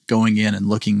are going in and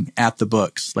looking at the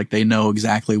books. Like they know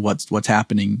exactly what's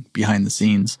happening behind the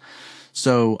scenes.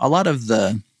 So a lot of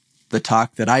the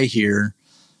talk that I hear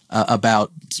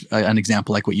about an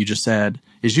example like what you just said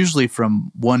is usually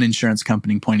from one insurance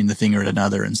company pointing the finger at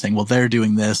another and saying, well, they're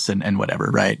doing this and whatever,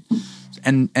 right?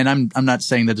 And I'm not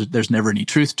saying that there's never any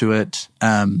truth to it.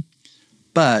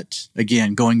 But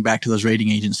again, going back to those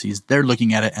rating agencies, they're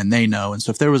looking at it and they know. And so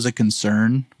if there was a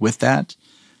concern with that,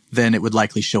 then it would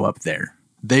likely show up there.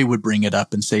 They would bring it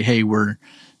up and say, hey,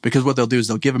 because what they'll do is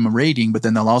they'll give them a rating, but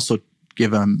then they'll also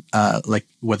give them like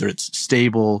whether it's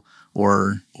stable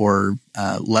or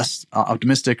less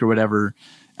optimistic or whatever.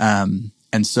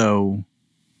 And so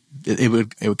it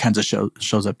would kind of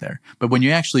shows up there. But when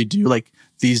you actually do like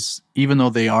these, even though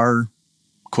they are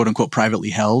quote unquote privately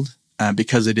held,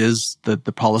 because it is the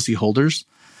policy holders,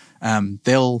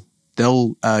 they'll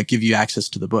give you access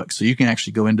to the book. So you can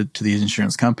actually go into these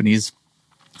insurance companies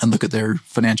and look at their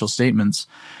financial statements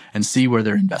and see where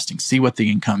they're investing, see what the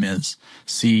income is,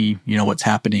 see, what's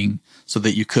happening, so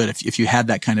that you could, if you had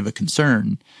that kind of a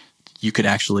concern, you could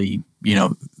actually,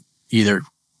 either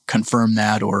confirm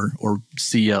that or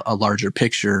see a larger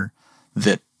picture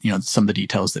that, some of the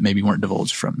details that maybe weren't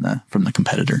divulged from the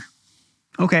competitor.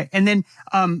 Okay. And then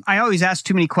I always ask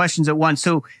too many questions at once.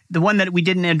 So the one that we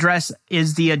didn't address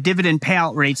is the dividend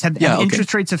payout rates. Have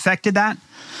interest rates affected that?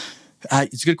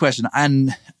 It's a good question.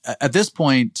 And at this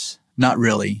point, not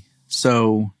really.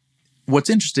 So what's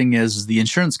interesting is the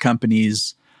insurance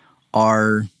companies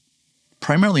are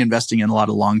primarily investing in a lot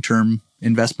of long-term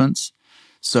investments.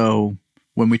 So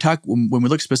when we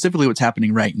look specifically what's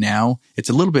happening right now, it's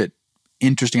a little bit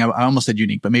interesting. I almost said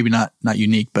unique, but maybe not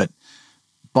unique, but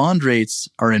bond rates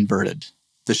are inverted.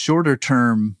 The shorter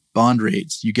term bond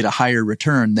rates, you get a higher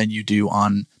return than you do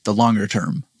on the longer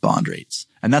term bond rates.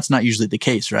 And that's not usually the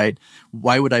case, right?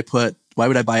 Why would I buy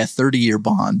a 30-year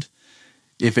bond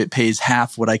if it pays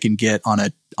half what I can get on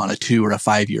a 2 or a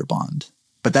 5-year bond?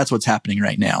 But that's what's happening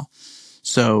right now.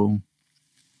 So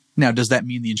now, does that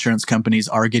mean the insurance companies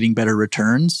are getting better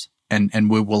returns and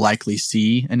we will likely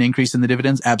see an increase in the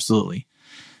dividends? Absolutely.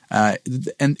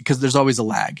 And because there's always a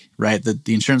lag, right?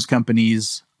 The insurance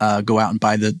companies go out and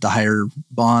buy the higher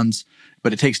bonds,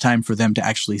 but it takes time for them to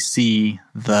actually see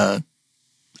the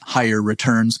higher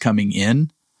returns coming in,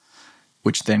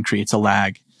 which then creates a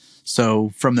lag.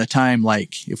 So from the time,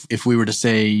 like if we were to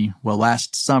say, well,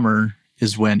 last summer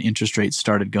is when interest rates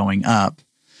started going up,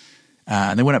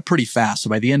 and they went up pretty fast. So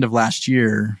by the end of last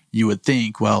year, you would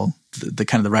think, well, the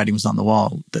kind of the writing was on the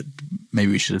wall that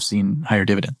maybe we should have seen higher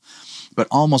dividend. But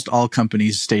almost all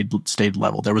companies stayed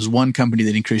level. There was one company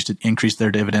that increased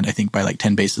their dividend, I think, by like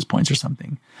 10 basis points or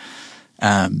something.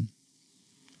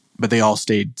 But they all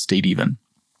stayed even.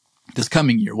 This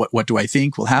coming year, what do I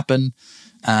think will happen?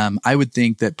 I would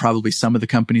think that probably some of the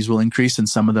companies will increase and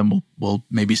some of them will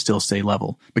maybe still stay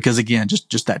level. Because again,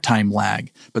 just that time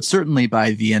lag. But certainly by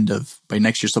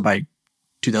next year, so by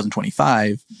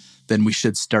 2025, then we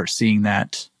should start seeing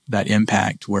that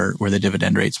impact where the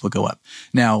dividend rates will go up.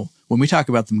 Now, when we talk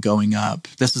about them going up,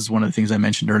 this is one of the things I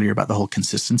mentioned earlier about the whole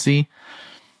consistency.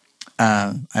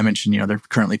 I mentioned, they're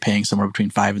currently paying somewhere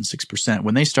between 5% and 6%.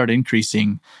 When they start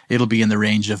increasing, it'll be in the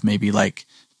range of maybe like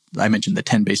I mentioned the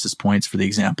 10 basis points for the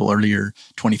example earlier.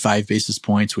 25 basis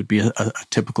points would be a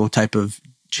typical type of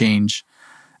change.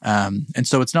 And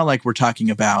so it's not like we're talking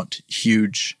about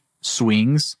huge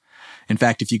swings. In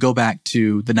fact, if you go back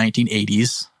to the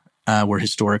 1980s, where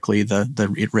historically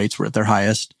the rates were at their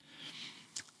highest,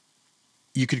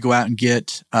 you could go out and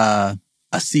get a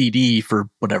CD for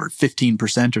whatever,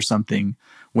 15% or something,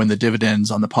 when the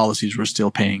dividends on the policies were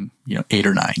still paying, 8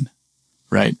 or 9,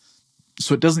 right?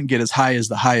 So it doesn't get as high as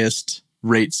the highest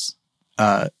rates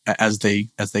as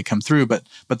they come through, but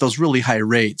those really high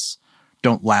rates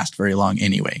don't last very long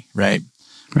anyway, right?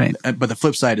 Right. But the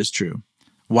flip side is true.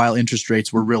 While interest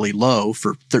rates were really low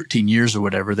for 13 years or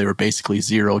whatever, they were basically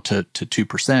 0 to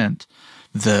 2%.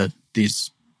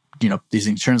 These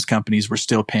insurance companies were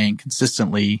still paying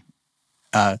consistently.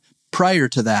 Prior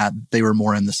to that, they were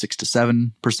more in the 6 to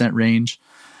 7% range,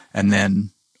 and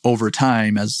then over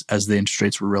time, as the interest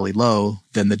rates were really low,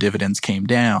 then the dividends came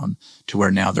down to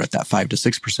where now they're at that 5 to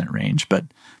 6% range. But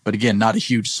again, not a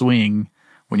huge swing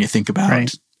when you think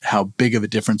about how big of a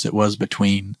difference it was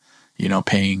between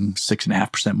paying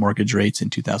 6.5% mortgage rates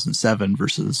in 2007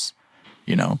 versus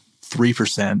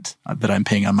 3% that I'm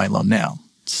paying on my loan now.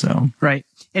 So right.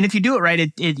 And if you do it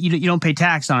right, you don't pay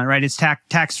tax on it, right? It's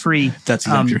tax free. That's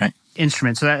exactly right.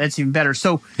 Instrument. So that's even better.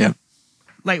 So yeah.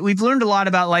 Like we've learned a lot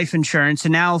about life insurance,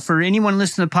 and now for anyone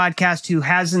listening to the podcast who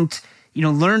hasn't,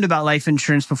 learned about life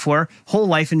insurance before, whole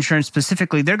life insurance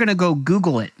specifically, they're going to go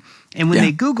Google it. And when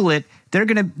they Google it, they're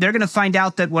going to find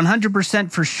out that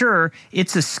 100% for sure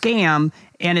it's a scam,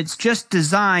 and it's just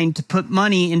designed to put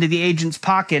money into the agent's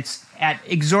pockets at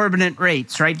exorbitant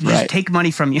rates, right? To just take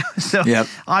money from you. So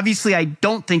obviously I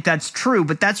don't think that's true,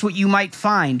 but that's what you might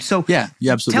find. So yeah,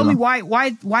 absolutely. Tell me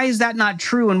why is that not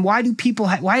true? And why do people,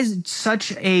 why is it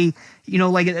such a,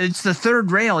 like it's the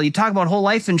third rail? You talk about whole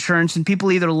life insurance and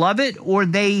people either love it or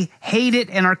they hate it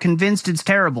and are convinced it's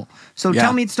terrible. So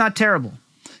tell me it's not terrible.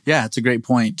 Yeah, it's a great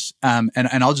point. And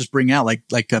I'll just bring out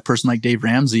like a person like Dave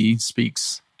Ramsey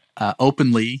speaks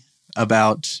openly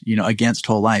about, against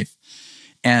whole life.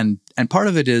 And part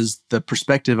of it is the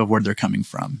perspective of where they're coming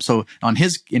from. So in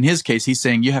his case, he's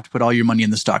saying you have to put all your money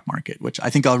in the stock market, which I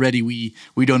think already we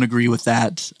don't agree with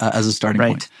that as a starting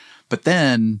point. But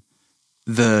then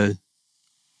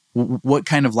what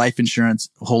kind of life insurance,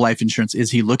 whole life insurance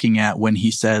is he looking at when he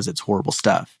says it's horrible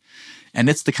stuff? And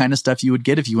it's the kind of stuff you would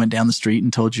get if you went down the street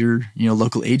and told your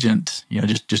local agent,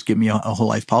 just give me a whole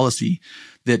life policy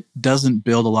that doesn't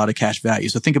build a lot of cash value.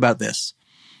 So think about this.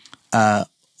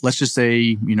 Let's just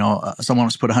say, someone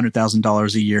wants to put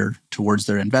 $100,000 a year towards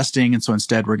their investing. And so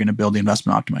instead we're going to build the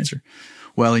investment optimizer.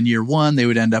 Well, in year one, they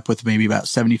would end up with maybe about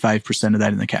 75% of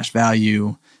that in the cash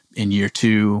value. In year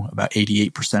two, about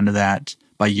 88% of that.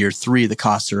 By year three, the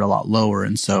costs are a lot lower.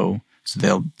 And so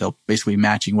they'll basically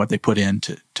matching what they put in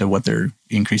to what their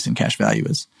increase in cash value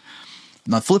is.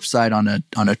 On the flip side, on a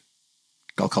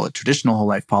I'll call it traditional whole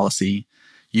life policy,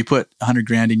 you put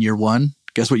 $100,000 in year one.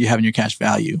 Guess what you have in your cash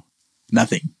value?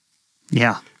 Nothing.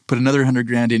 Yeah. Put another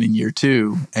 $100,000 in year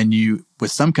two, and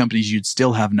with some companies you'd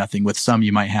still have nothing. With some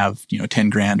you might have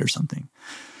 $10,000 or something,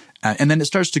 and then it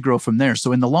starts to grow from there.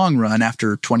 So in the long run,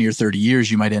 after 20 or 30 years,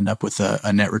 you might end up with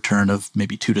a net return of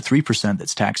maybe 2 to 3%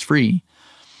 that's tax free.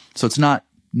 So it's not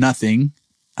nothing,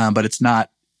 but it's not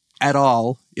at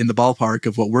all in the ballpark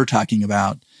of what we're talking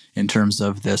about in terms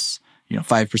of this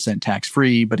 5% tax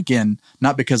free. But again,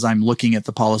 not because I'm looking at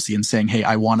the policy and saying, hey,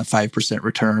 I want a 5%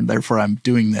 return, therefore I'm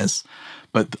doing this,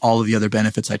 but all of the other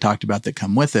benefits I talked about that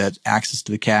come with it, access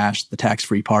to the cash, the tax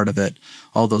free part of it,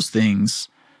 all those things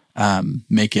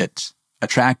make it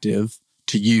attractive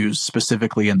to use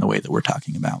specifically in the way that we're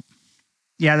talking about.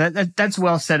 Yeah, that's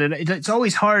well said. It's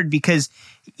always hard because,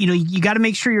 you got to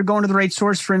make sure you're going to the right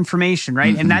source for information,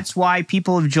 right? Mm-hmm. And that's why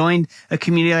people have joined a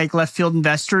community like Left Field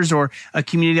Investors or a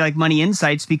community like Money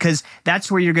Insights, because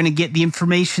that's where you're going to get the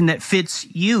information that fits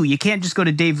you. You can't just go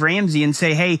to Dave Ramsey and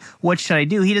say, hey, what should I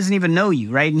do? He doesn't even know you,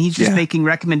 right? And he's just making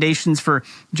recommendations for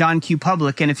John Q.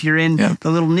 Public. And if you're in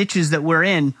the little niches that we're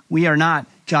in, we are not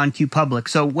John Q. Public.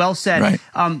 So well said.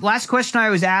 Right. Last question I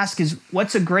always ask is,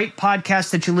 what's a great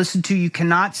podcast that you listen to? You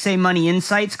cannot say Money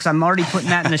Insights because I'm already putting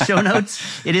that in the show notes.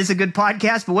 It is a good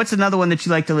podcast, but what's another one that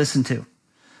you like to listen to?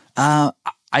 I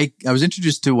was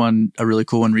introduced to a really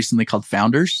cool one recently called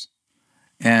Founders.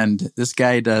 And this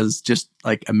guy does just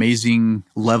like amazing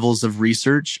levels of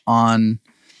research on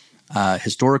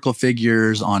historical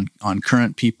figures, on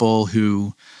current people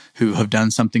who have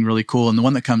done something really cool. And the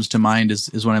one that comes to mind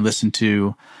is when I listened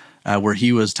to where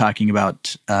he was talking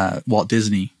about Walt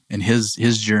Disney and his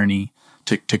journey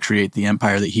to create the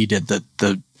empire that he did,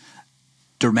 the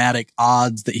dramatic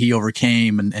odds that he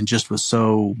overcame and just was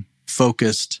so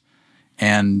focused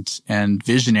and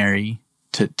visionary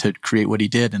to create what he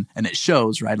did. And it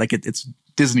shows, right? Like it's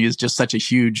Disney is just such a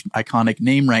huge, iconic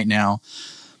name right now.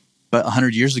 But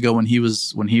 100 years ago when he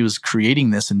was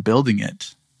creating this and building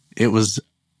it, it was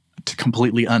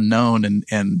completely unknown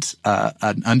and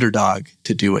an underdog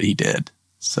to do what he did.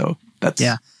 So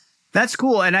that's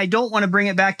cool. And I don't want to bring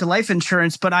it back to life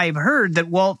insurance, but I've heard that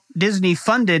Walt Disney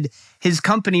funded his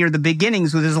company or the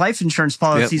beginnings with his life insurance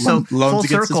policy. Yep. So Loans full against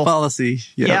circle. his policy.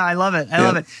 Yep. Yeah, I love it. I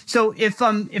love it. So if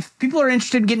people are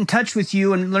interested in getting in touch with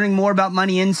you and learning more about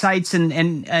Money Insights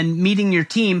and meeting your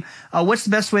team, what's the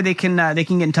best way they can get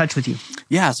in touch with you?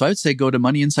 Yeah, so I would say go to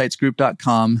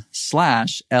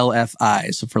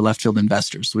moneyinsightsgroup.com/LFI. So for left field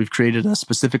investors. So we've created a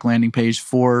specific landing page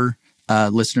for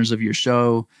listeners of your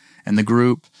show and the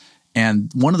group.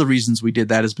 And one of the reasons we did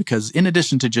that is because in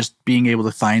addition to just being able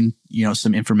to find,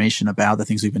 some information about the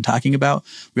things we've been talking about,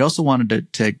 we also wanted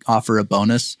to offer a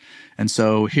bonus. And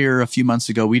so here a few months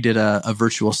ago, we did a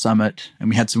virtual summit and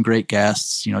we had some great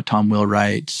guests, Tom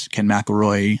Wheelwright, Ken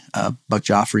McElroy, Buck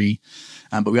Joffrey,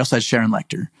 but we also had Sharon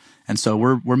Lechter. And so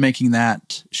we're making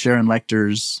that Sharon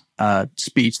Lechter's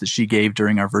speech that she gave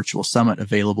during our virtual summit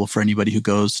available for anybody who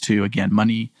goes to, again,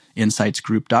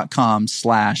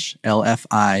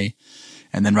 moneyinsightsgroup.com/LFI.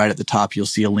 And then right at the top, you'll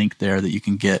see a link there that you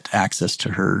can get access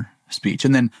to her speech.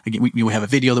 And then again, we have a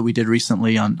video that we did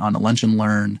recently on a lunch and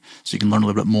learn, so you can learn a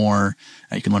little bit more.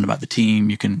 You can learn about the team.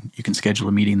 You can schedule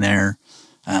a meeting there.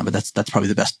 But that's probably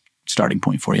the best starting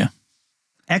point for you.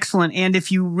 Excellent. And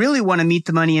if you really want to meet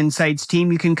the Money Insights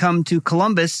team, you can come to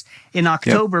Columbus in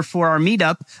October for our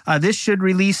meetup. This should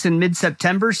release in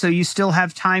mid-September, so you still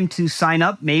have time to sign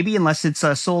up, maybe, unless it's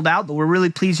sold out. But we're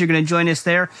really pleased you're going to join us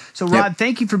there. So, Rod,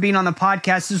 thank you for being on the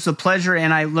podcast. This was a pleasure,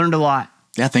 and I learned a lot.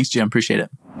 Yeah, thanks, Jim. Appreciate it.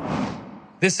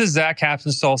 This is Zach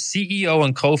Happenstall, CEO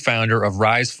and co-founder of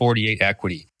Rise 48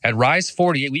 Equity. At Rise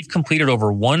 48, we've completed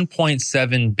over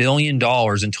 $1.7 billion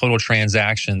in total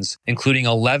transactions, including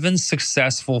 11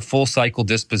 successful full-cycle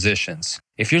dispositions.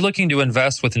 If you're looking to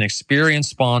invest with an experienced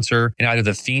sponsor in either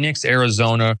the Phoenix,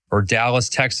 Arizona, or Dallas,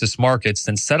 Texas markets,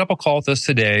 then set up a call with us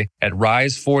today at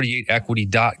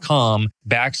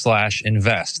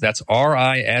rise48equity.com/invest. That's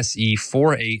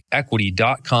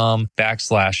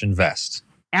RISE48equity.com/invest.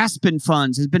 Aspen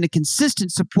Funds has been a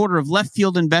consistent supporter of left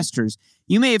field investors.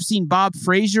 You may have seen Bob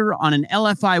Frazier on an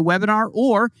LFI webinar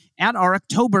or at our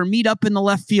October meetup in the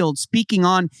left field speaking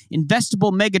on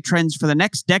investable megatrends for the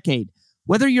next decade.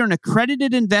 Whether you're an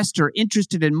accredited investor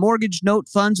interested in mortgage note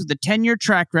funds with a 10-year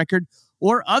track record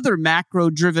or other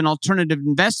macro-driven alternative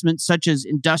investments such as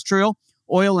industrial,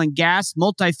 oil and gas,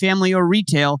 multifamily, or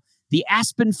retail, the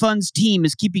Aspen Funds team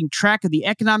is keeping track of the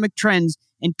economic trends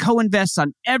and co-invests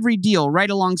on every deal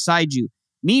right alongside you.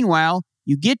 Meanwhile,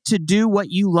 you get to do what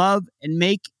you love and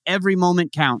make every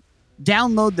moment count.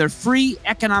 Download their free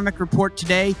economic report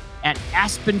today at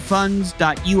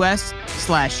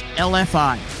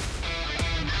aspenfunds.us/LFI.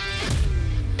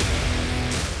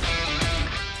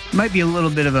 Might be a little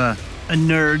bit of a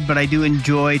nerd, but I do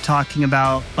enjoy talking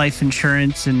about life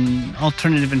insurance and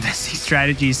alternative investing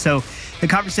strategies. So the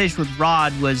conversation with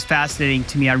Rod was fascinating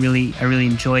to me. I really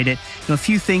enjoyed it. A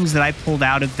few things that I pulled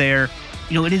out of there.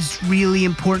 It is really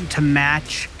important to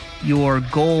match your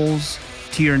goals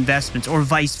to your investments, or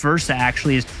vice versa,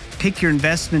 actually, is pick your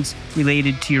investments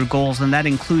related to your goals. And that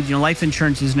includes, life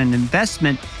insurance isn't an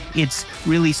investment. It's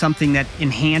really something that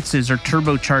enhances or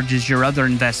turbocharges your other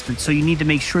investments. So you need to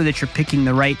make sure that you're picking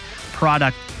the right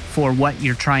product for what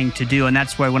you're trying to do. And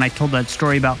that's why when I told that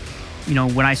story about,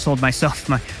 when I sold myself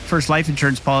my first life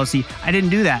insurance policy, I didn't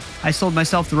do that. I sold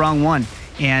myself the wrong one.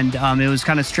 And it was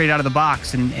kind of straight out of the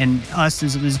box. And us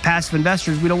as passive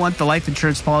investors, we don't want the life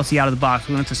insurance policy out of the box.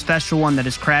 We want the special one that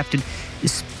is crafted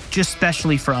just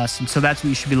specially for us. And so that's what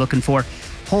you should be looking for.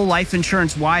 Whole life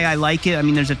insurance, why I like it. I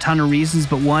mean, there's a ton of reasons,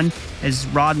 but one, as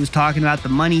Rod was talking about, the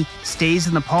money stays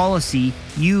in the policy.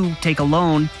 You take a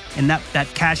loan and that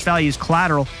cash value is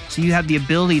collateral. So you have the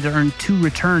ability to earn 2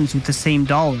 returns with the same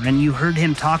dollar. And you heard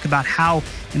him talk about how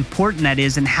important that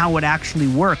is and how it actually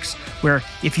works. Where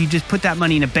if you just put that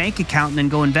money in a bank account and then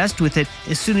go invest with it,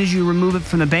 as soon as you remove it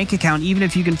from the bank account, even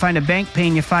if you can find a bank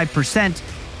paying you 5%,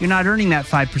 you're not earning that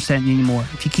 5% anymore.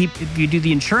 If you do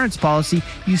the insurance policy,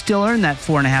 you still earn that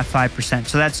 4.5-5%.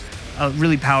 So that's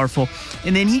really powerful.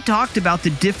 And then he talked about the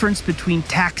difference between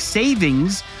tax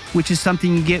savings, which is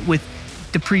something you get with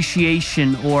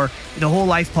depreciation or the whole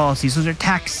life policies. Those are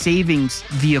tax savings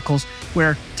vehicles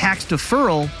where tax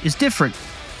deferral is different.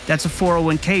 That's a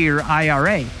 401k or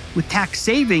IRA. With tax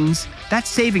savings, that's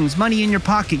savings, money in your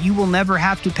pocket. You will never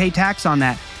have to pay tax on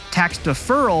that. Tax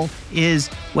deferral is,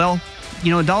 $1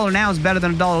 now is better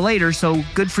than $1 later, so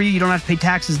good for you. You don't have to pay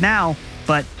taxes now.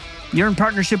 but you're in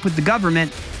partnership with the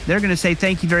government. They're going to say,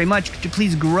 thank you very much. Could you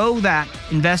please grow that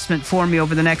investment for me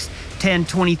over the next 10,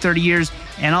 20, 30 years?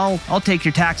 And I'll take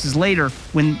your taxes later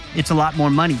when it's a lot more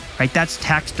money, right? That's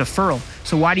tax deferral.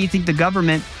 So why do you think the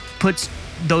government puts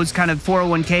those kind of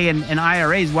 401k and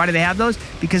IRAs? Why do they have those?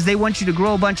 Because they want you to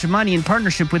grow a bunch of money in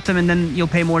partnership with them, and then you'll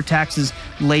pay more taxes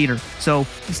later. So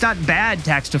it's not bad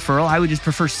tax deferral. I would just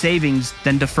prefer savings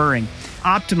than deferring.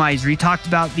 Optimizer, you talked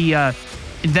about the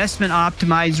investment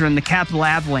optimizer and the capital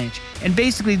avalanche. And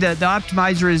basically the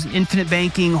optimizer is infinite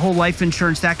banking, whole life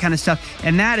insurance, that kind of stuff.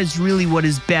 And that is really what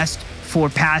is best for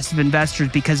passive investors,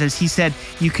 because as he said,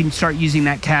 you can start using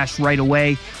that cash right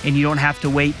away and you don't have to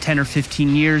wait 10 or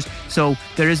 15 years. So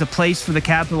there is a place for the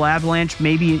capital avalanche,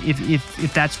 maybe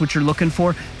if that's what you're looking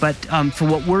for. But for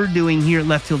what we're doing here at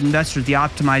Left Field Investors, the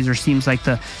optimizer seems like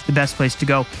the best place to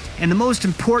go. And the most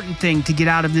important thing to get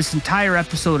out of this entire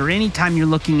episode, or anytime you're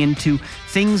looking into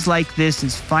things like this,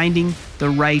 is finding the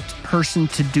right person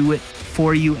to do it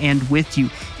for you and with you.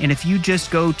 And if you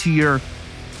just go to your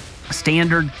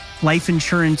standard life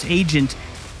insurance agent,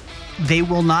 they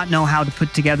will not know how to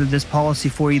put together this policy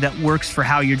for you that works for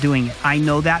how you're doing it. I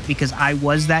know that because I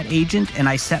was that agent and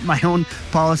I set my own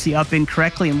policy up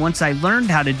incorrectly. And once I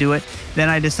learned how to do it, then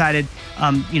I decided,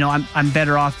 I'm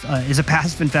better off as a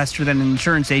passive investor than an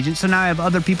insurance agent. So now I have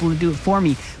other people to do it for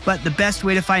me. But the best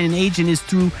way to find an agent is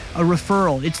through a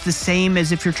referral. It's the same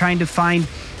as if you're trying to find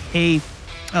a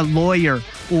lawyer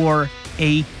or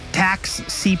a tax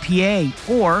CPA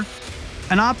or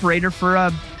an operator for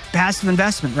a passive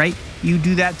investment, right? You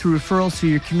do that through referrals through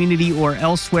your community or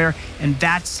elsewhere. And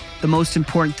that's the most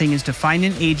important thing, is to find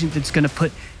an agent that's going to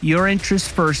put your interests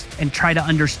first and try to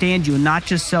understand you, and not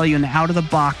just sell you an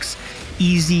out-of-the-box,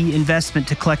 easy investment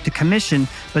to collect a commission,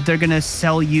 but they're going to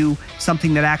sell you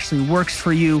something that actually works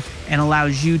for you and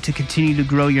allows you to continue to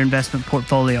grow your investment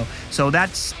portfolio. So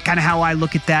that's kind of how I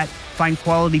look at that. Find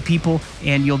quality people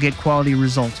and you'll get quality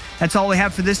results. That's all we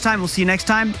have for this time. We'll see you next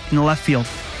time in the left field.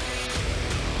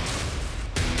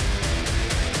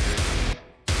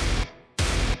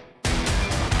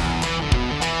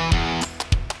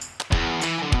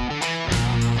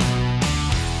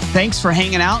 Thanks for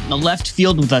hanging out in the left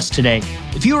field with us today.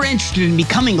 If you are interested in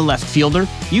becoming a left fielder,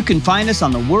 you can find us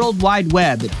on the World Wide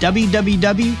Web at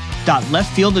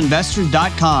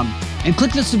www.leftfieldinvestors.com and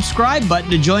click the subscribe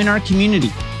button to join our community.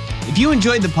 If you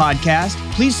enjoyed the podcast,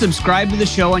 please subscribe to the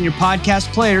show on your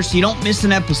podcast player so you don't miss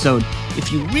an episode.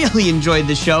 If you really enjoyed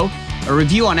the show, a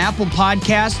review on Apple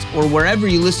Podcasts or wherever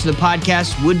you listen to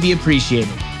podcasts would be appreciated.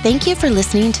 Thank you for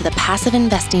listening to the Passive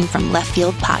Investing from Left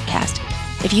Field podcast.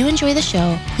 If you enjoy the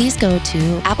show, please go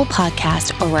to Apple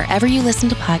Podcasts or wherever you listen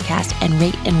to podcasts and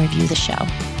rate and review the show.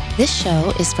 This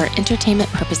show is for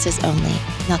entertainment purposes only.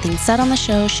 Nothing said on the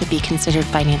show should be considered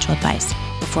financial advice.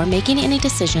 Before making any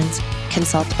decisions,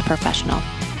 consult a professional.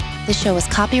 This show is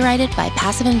copyrighted by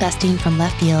Passive Investing from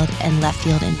Left Field and Left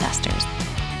Field Investors.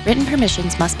 Written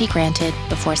permissions must be granted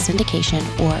before syndication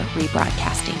or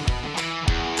rebroadcasting.